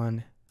click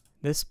on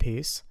this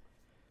piece.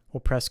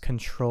 We'll press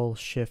Control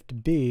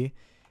Shift B,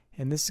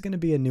 and this is going to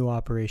be a new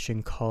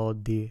operation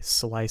called the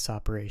slice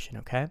operation,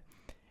 okay?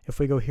 If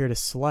we go here to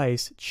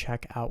slice,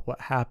 check out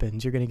what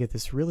happens. You're going to get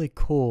this really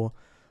cool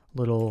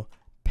little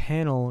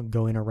panel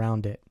going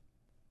around it.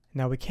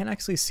 Now we can't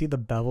actually see the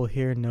bevel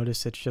here.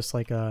 Notice it's just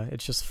like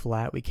it's just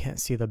flat. We can't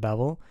see the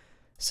bevel.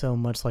 So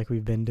much like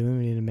we've been doing,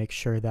 we need to make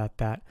sure that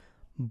that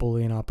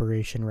Boolean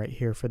operation right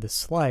here for the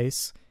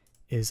slice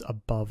is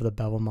above the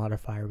bevel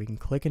modifier. We can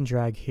click and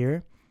drag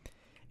here.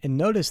 And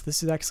notice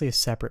this is actually a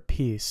separate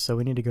piece. So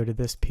we need to go to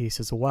this piece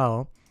as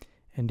well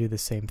and do the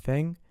same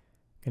thing.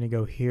 I'm going to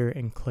go here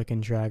and click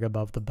and drag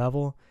above the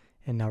bevel.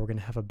 And now we're going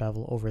to have a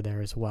bevel over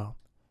there as well.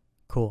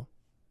 Cool.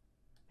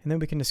 And then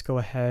we can just go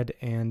ahead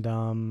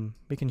and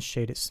we can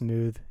shade it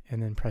smooth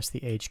and then press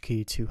the H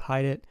key to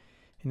hide it.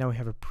 And now we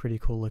have a pretty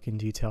cool looking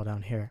detail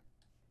down here.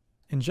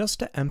 And just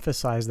to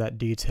emphasize that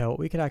detail, what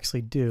we could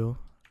actually do,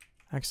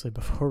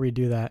 before we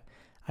do that,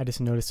 I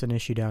just noticed an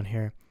issue down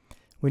here.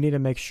 We need to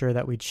make sure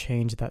that we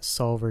change that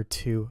solver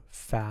to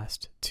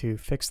fast to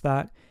fix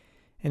that.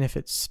 And if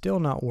it's still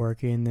not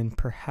working, then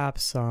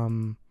perhaps,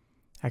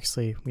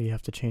 actually we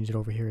have to change it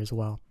over here as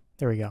well.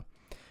 There we go.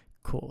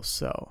 Cool.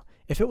 So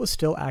If it was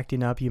still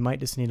acting up, you might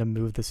just need to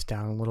move this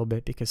down a little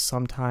bit, because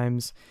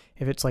sometimes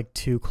if it's like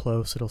too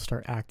close, it'll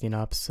start acting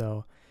up.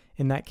 So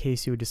in that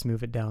case, you would just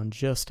move it down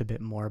just a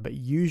bit more. But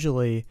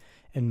usually,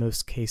 in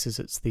most cases,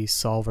 it's the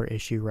solver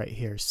issue right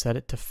here. Set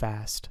it to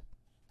fast.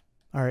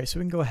 All right, so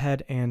we can go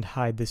ahead and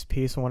hide this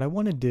piece. And what I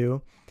want to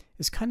do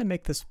is kind of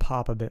make this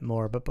pop a bit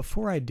more. But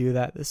before I do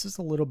that, this is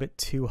a little bit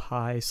too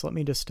high. So let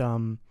me just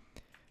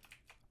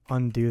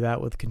undo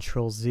that with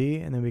Control Z,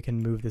 and then we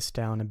can move this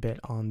down a bit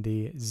on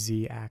the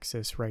Z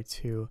axis right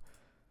to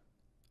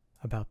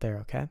about there,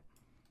 okay?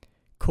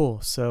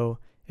 Cool, so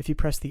if you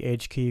press the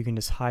H key, you can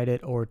just hide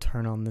it or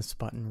turn on this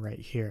button right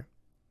here.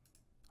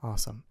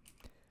 Awesome.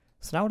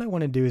 So now what I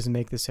want to do is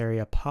make this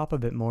area pop a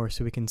bit more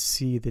so we can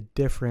see the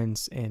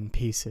difference in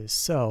pieces.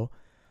 So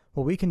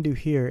what we can do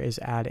here is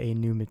add a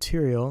new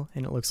material,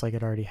 and it looks like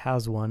it already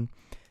has one.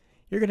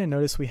 You're going to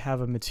notice we have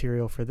a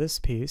material for this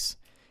piece,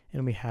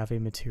 and we have a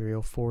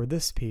material for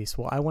this piece.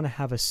 Well, I want to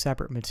have a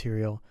separate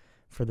material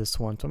for this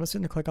one. So I'm just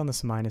going to click on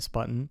this minus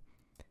button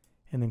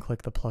and then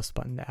click the plus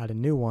button to add a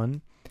new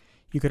one.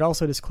 You could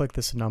also just click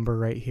this number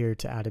right here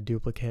to add a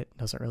duplicate.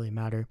 Doesn't really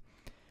matter.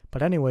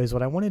 But anyways,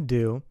 what I want to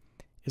do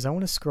is I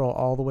want to scroll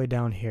all the way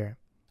down here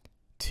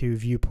to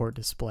viewport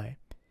display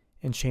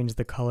and change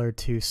the color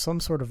to some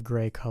sort of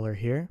gray color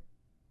here,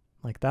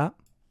 like that.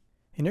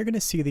 And you're going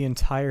to see the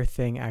entire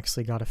thing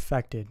actually got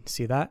affected.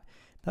 See that?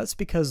 That's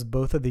because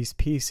both of these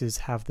pieces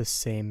have the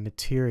same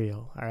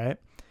material, all right?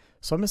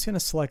 So I'm just going to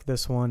select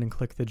this one and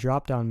click the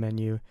drop-down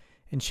menu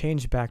and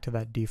change back to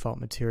that default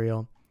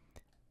material.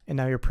 And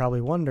now you're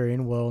probably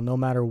wondering, well, no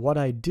matter what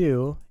I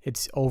do,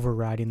 it's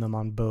overriding them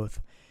on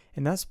both.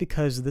 And that's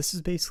because this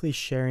is basically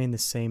sharing the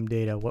same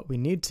data. What we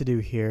need to do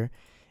here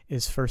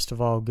is first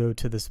of all go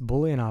to this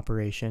Boolean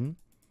operation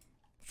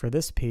for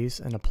this piece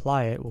and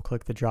apply it. We'll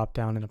click the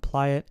drop-down and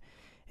apply it,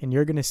 and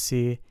you're going to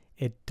see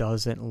it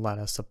doesn't let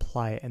us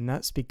apply it. And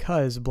that's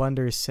because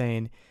Blender is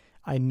saying,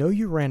 I know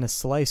you ran a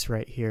slice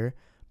right here,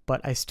 but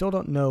I still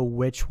don't know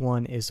which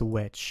one is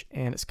which.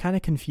 And it's kind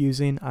of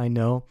confusing, I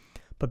know,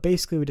 but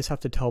basically we just have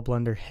to tell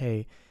Blender,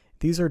 hey,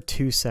 these are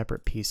two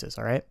separate pieces,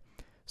 all right?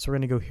 So we're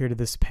going to go here to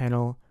this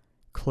panel,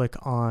 click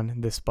on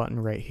this button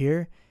right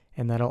here,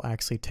 and that'll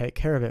actually take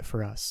care of it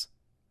for us.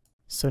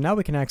 So now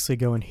we can actually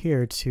go in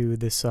here to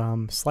this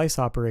slice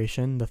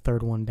operation, the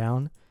third one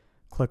down,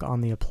 click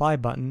on the apply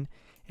button,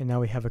 and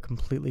now we have a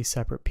completely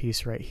separate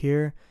piece right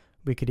here.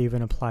 We could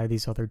even apply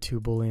these other two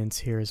booleans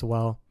here as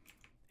well.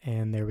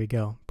 And there we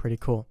go. Pretty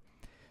cool.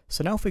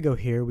 So now if we go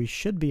here, we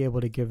should be able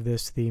to give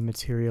this the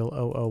material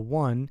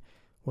 001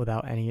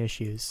 without any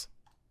issues.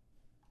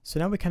 So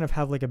now we kind of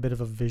have like a bit of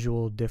a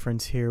visual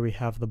difference here. We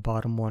have the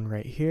bottom one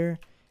right here,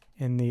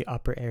 and the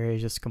upper area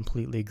is just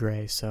completely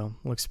gray. So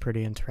looks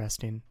pretty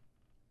interesting.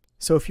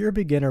 So if you're a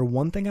beginner,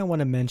 one thing I want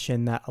to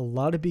mention that a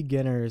lot of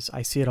beginners,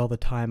 I see it all the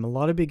time, a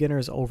lot of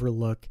beginners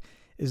overlook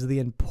is the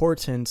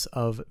importance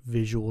of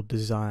visual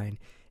design.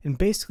 And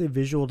basically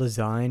visual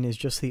design is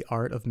just the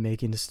art of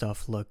making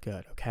stuff look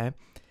good, okay?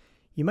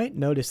 You might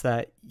notice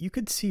that you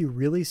could see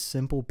really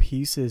simple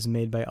pieces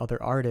made by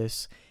other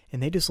artists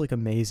and they just look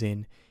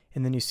amazing.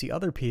 And then you see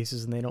other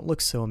pieces and they don't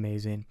look so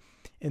amazing.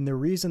 And the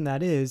reason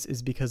that is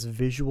because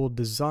visual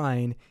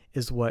design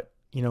is what,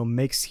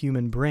 makes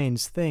human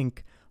brains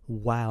think,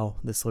 wow,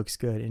 this looks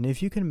good. And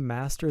if you can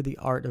master the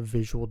art of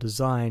visual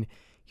design,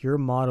 your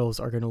models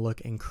are going to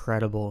look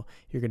incredible.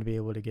 You're going to be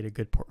able to get a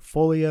good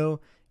portfolio,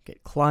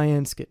 get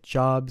clients, get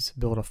jobs,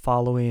 build a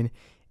following.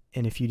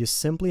 And if you just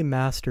simply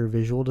master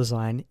visual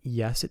design,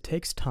 yes, it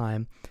takes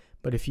time,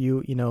 but if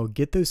you,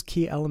 get those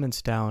key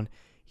elements down,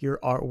 your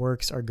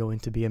artworks are going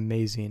to be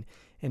amazing.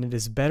 And it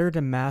is better to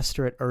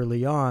master it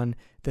early on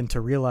than to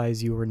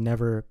realize you were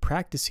never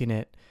practicing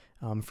it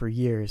for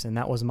years. And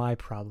that was my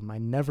problem. I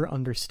never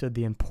understood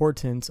the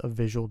importance of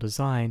visual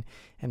design,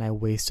 and I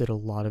wasted a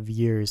lot of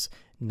years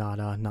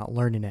not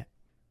learning it.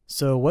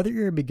 So whether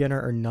you're a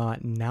beginner or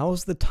not,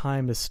 now's the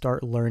time to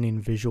start learning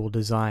visual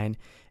design.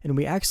 And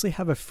we actually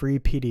have a free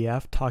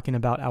PDF talking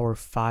about our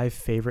 5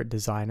 favorite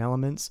design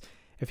elements.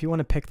 If you want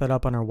to pick that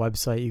up on our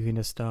website, you can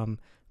just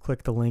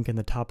click the link in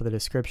the top of the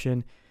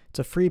description. It's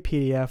a free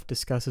PDF,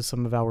 discusses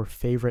some of our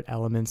favorite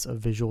elements of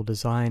visual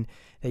design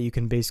that you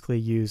can basically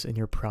use in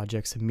your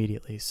projects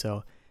immediately.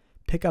 So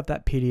pick up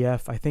that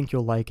PDF. I think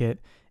you'll like it,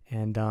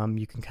 and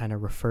you can kind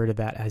of refer to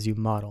that as you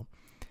model.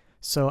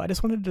 So I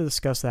just wanted to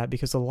discuss that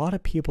because a lot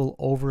of people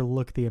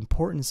overlook the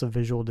importance of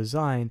visual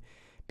design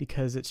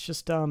because it's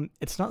just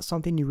it's not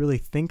something you really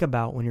think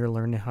about when you're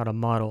learning how to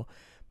model.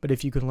 But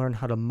if you can learn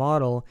how to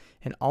model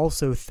and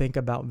also think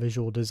about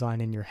visual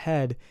design in your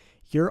head,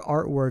 your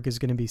artwork is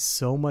going to be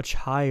so much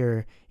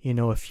higher,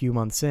 a few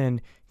months in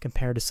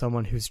compared to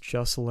someone who's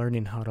just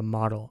learning how to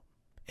model.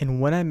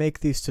 And when I make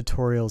these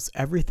tutorials,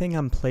 everything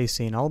I'm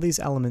placing, all these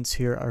elements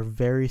here are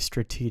very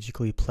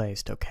strategically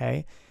placed,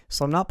 okay?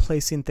 So I'm not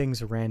placing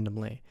things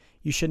randomly.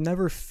 You should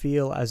never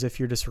feel as if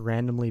you're just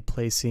randomly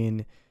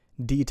placing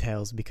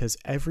details because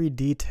every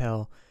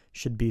detail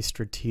should be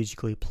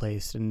strategically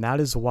placed. And that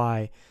is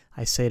why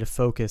I say to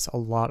focus a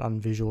lot on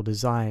visual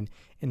design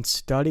and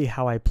study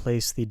how I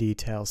place the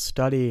details,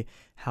 study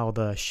how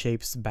the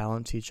shapes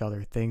balance each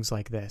other, things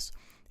like this.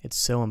 It's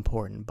so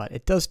important, but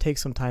it does take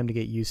some time to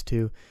get used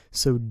to,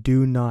 so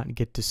do not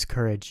get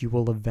discouraged. You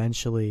will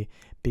eventually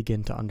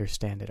begin to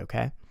understand it,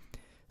 okay?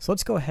 So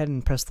let's go ahead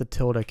and press the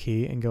tilde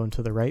key and go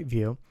into the right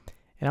view.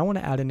 And I want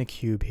to add in a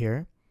cube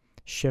here.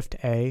 Shift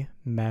A,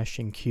 mesh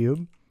and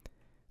cube.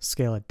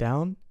 Scale it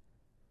down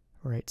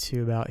right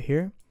to about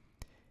here.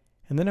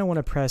 And then I want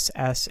to press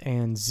S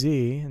and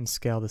Z and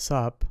scale this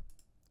up.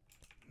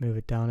 Move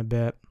it down a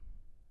bit.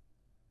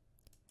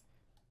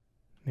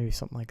 Maybe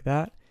something like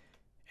that.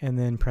 And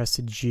then press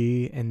the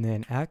G and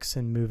then X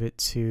and move it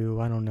to,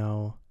 I don't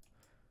know,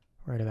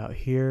 right about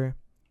here.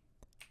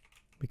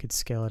 We could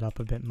scale it up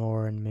a bit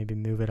more and maybe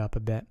move it up a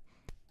bit.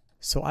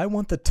 So I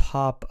want the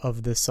top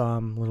of this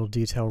little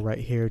detail right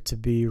here to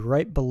be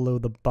right below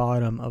the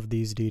bottom of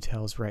these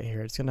details right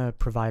here. It's going to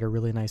provide a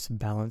really nice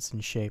balance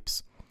in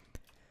shapes.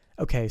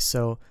 Okay,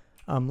 so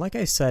like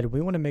I said,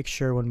 we want to make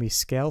sure when we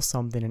scale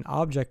something in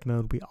object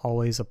mode, we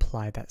always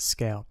apply that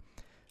scale.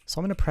 So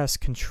I'm going to press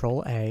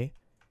Control A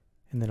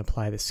and then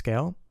apply the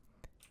scale.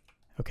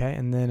 Okay,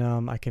 and then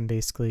I can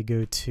basically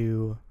go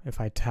to,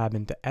 if I tab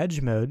into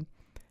edge mode,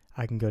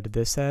 I can go to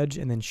this edge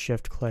and then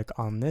shift click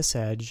on this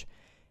edge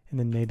and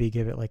then maybe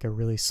give it like a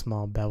really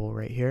small bevel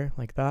right here,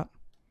 like that.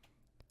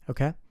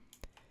 Okay,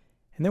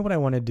 and then what I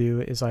want to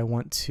do is I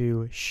want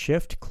to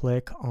shift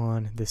click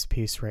on this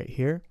piece right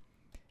here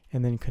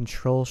and then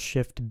Control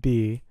Shift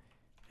B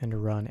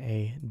and run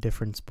a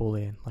difference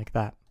boolean like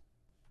that.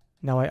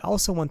 Now I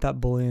also want that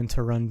boolean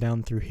to run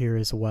down through here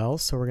as well,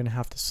 so we're going to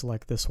have to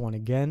select this one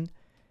again,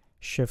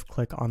 shift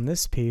click on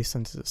this piece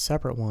since it's a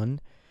separate one,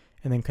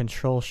 and then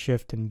Control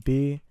Shift and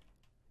B,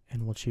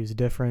 and we'll choose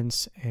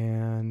difference,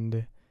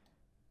 and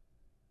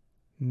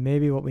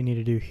maybe what we need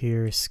to do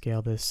here is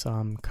scale this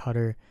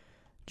cutter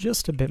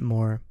just a bit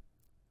more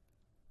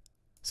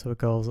so it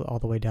goes all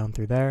the way down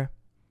through there,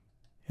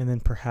 and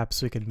then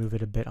perhaps we could move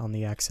it a bit on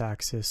the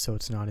x-axis so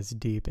it's not as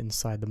deep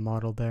inside the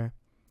model there.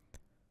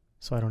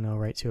 So I don't know,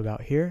 right to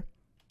about here.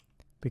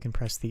 We can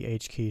press the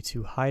H key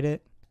to hide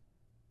it.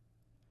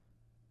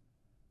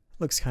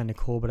 Looks kind of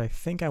cool, but I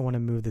think I want to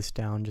move this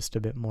down just a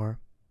bit more,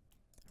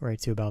 right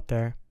to about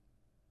there.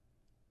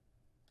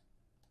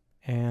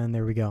 And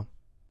there we go.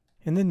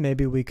 And then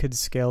maybe we could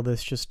scale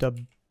this just a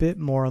bit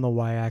more on the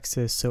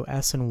y-axis, so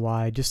S and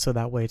Y, just so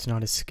that way it's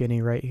not as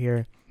skinny right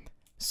here.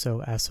 So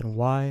S and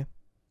Y,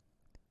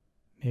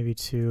 maybe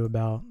to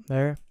about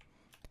there.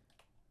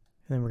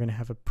 And then we're going to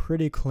have a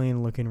pretty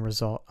clean looking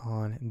result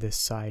on this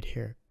side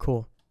here.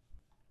 Cool.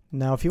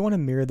 Now if you want to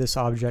mirror this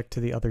object to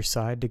the other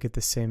side to get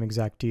the same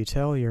exact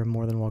detail, you're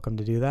more than welcome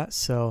to do that.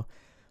 So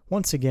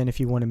once again, if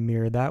you want to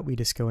mirror that, we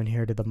just go in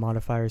here to the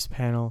modifiers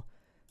panel,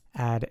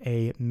 add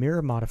a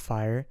mirror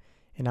modifier,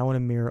 and I want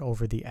to mirror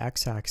over the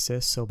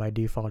x-axis, so by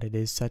default it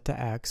is set to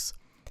x.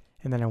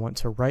 And then I want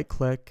to right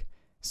click,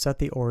 set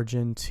the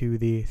origin to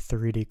the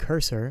 3D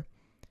cursor,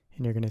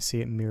 and you're going to see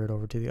it mirrored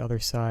over to the other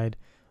side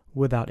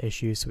without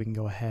issues, so we can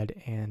go ahead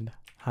and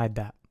hide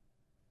that.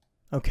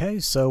 Okay,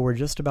 so we're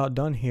just about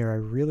done here. I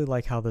really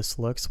like how this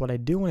looks. What I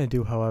do want to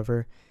do,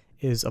 however,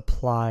 is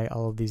apply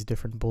all of these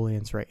different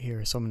booleans right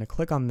here. So I'm going to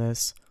click on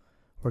this.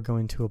 We're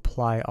going to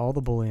apply all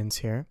the booleans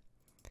here.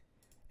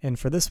 And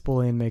for this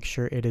boolean, make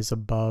sure it is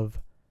above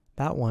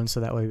that one,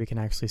 so that way we can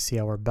actually see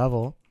our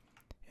bevel.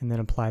 And then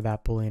apply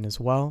that boolean as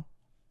well.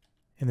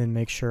 And then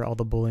make sure all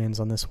the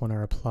booleans on this one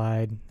are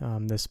applied.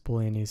 This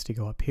boolean needs to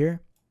go up here,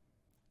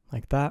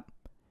 like that.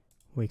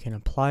 We can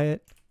apply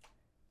it,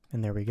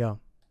 and there we go.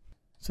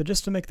 So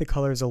just to make the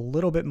colors a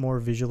little bit more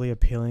visually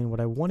appealing,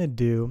 what I want to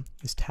do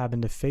is tab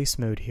into face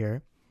mode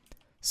here,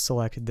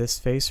 select this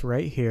face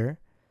right here,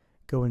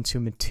 go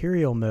into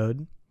material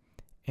mode,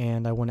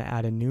 and I want to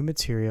add a new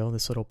material,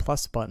 this little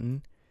plus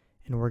button,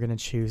 and we're going to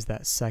choose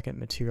that second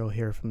material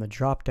here from the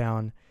drop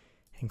down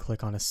and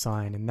click on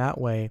assign, and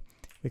that way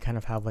we kind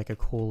of have like a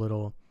cool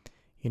little,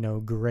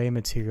 gray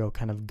material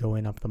kind of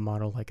going up the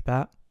model like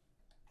that.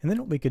 And then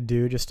what we could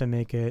do just to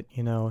make it,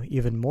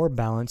 even more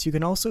balanced, you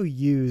can also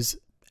use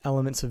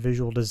elements of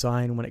visual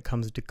design when it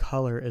comes to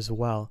color as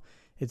well.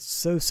 It's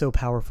so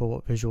powerful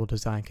what visual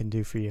design can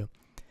do for you.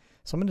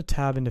 So I'm going to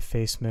tab into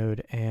face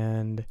mode,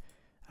 and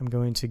I'm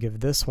going to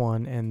give this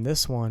one and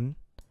this one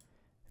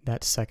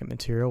that second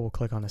material. We'll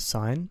click on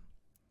assign,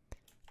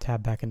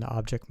 tab back into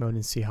object mode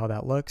and see how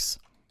that looks.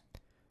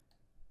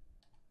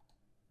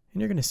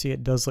 And you're going to see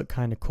it does look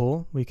kind of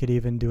cool. We could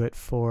even do it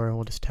for,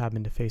 we'll just tab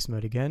into face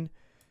mode again.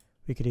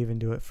 We could even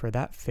do it for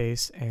that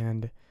face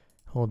and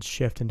hold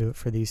shift and do it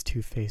for these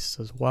two faces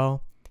as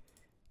well.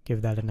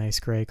 Give that a nice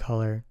gray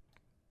color,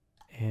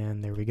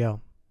 and there we go.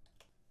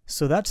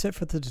 So that's it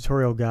for the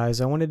tutorial,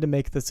 guys. I wanted to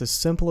make this as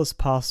simple as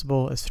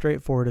possible, as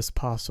straightforward as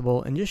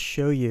possible, and just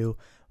show you,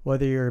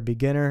 whether you're a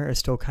beginner or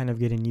still kind of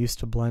getting used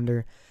to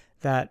Blender,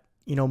 that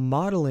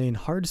modeling,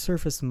 hard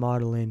surface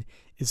modeling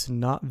is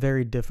not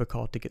very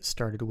difficult to get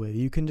started with.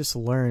 You can just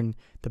learn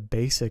the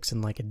basics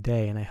in like a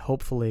day, and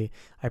hopefully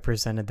I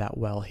presented that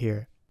well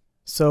here.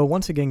 So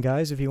once again,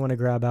 guys, if you want to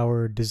grab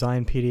our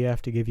design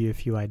PDF to give you a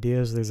few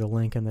ideas, there's a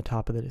link in the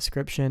top of the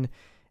description.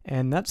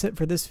 And that's it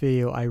for this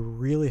video. I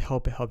really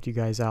hope it helped you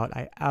guys out.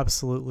 I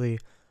absolutely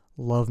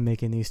love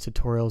making these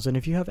tutorials, and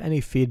if you have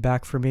any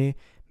feedback for me,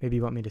 maybe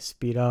you want me to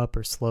speed up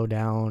or slow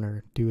down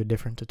or do a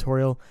different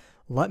tutorial,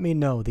 let me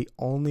know. The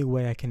only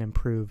way I can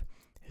improve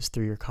is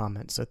through your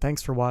comments. So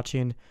thanks for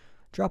watching.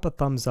 Drop a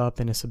thumbs up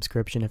and a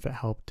subscription if it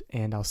helped,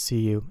 and I'll see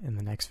you in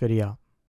the next video.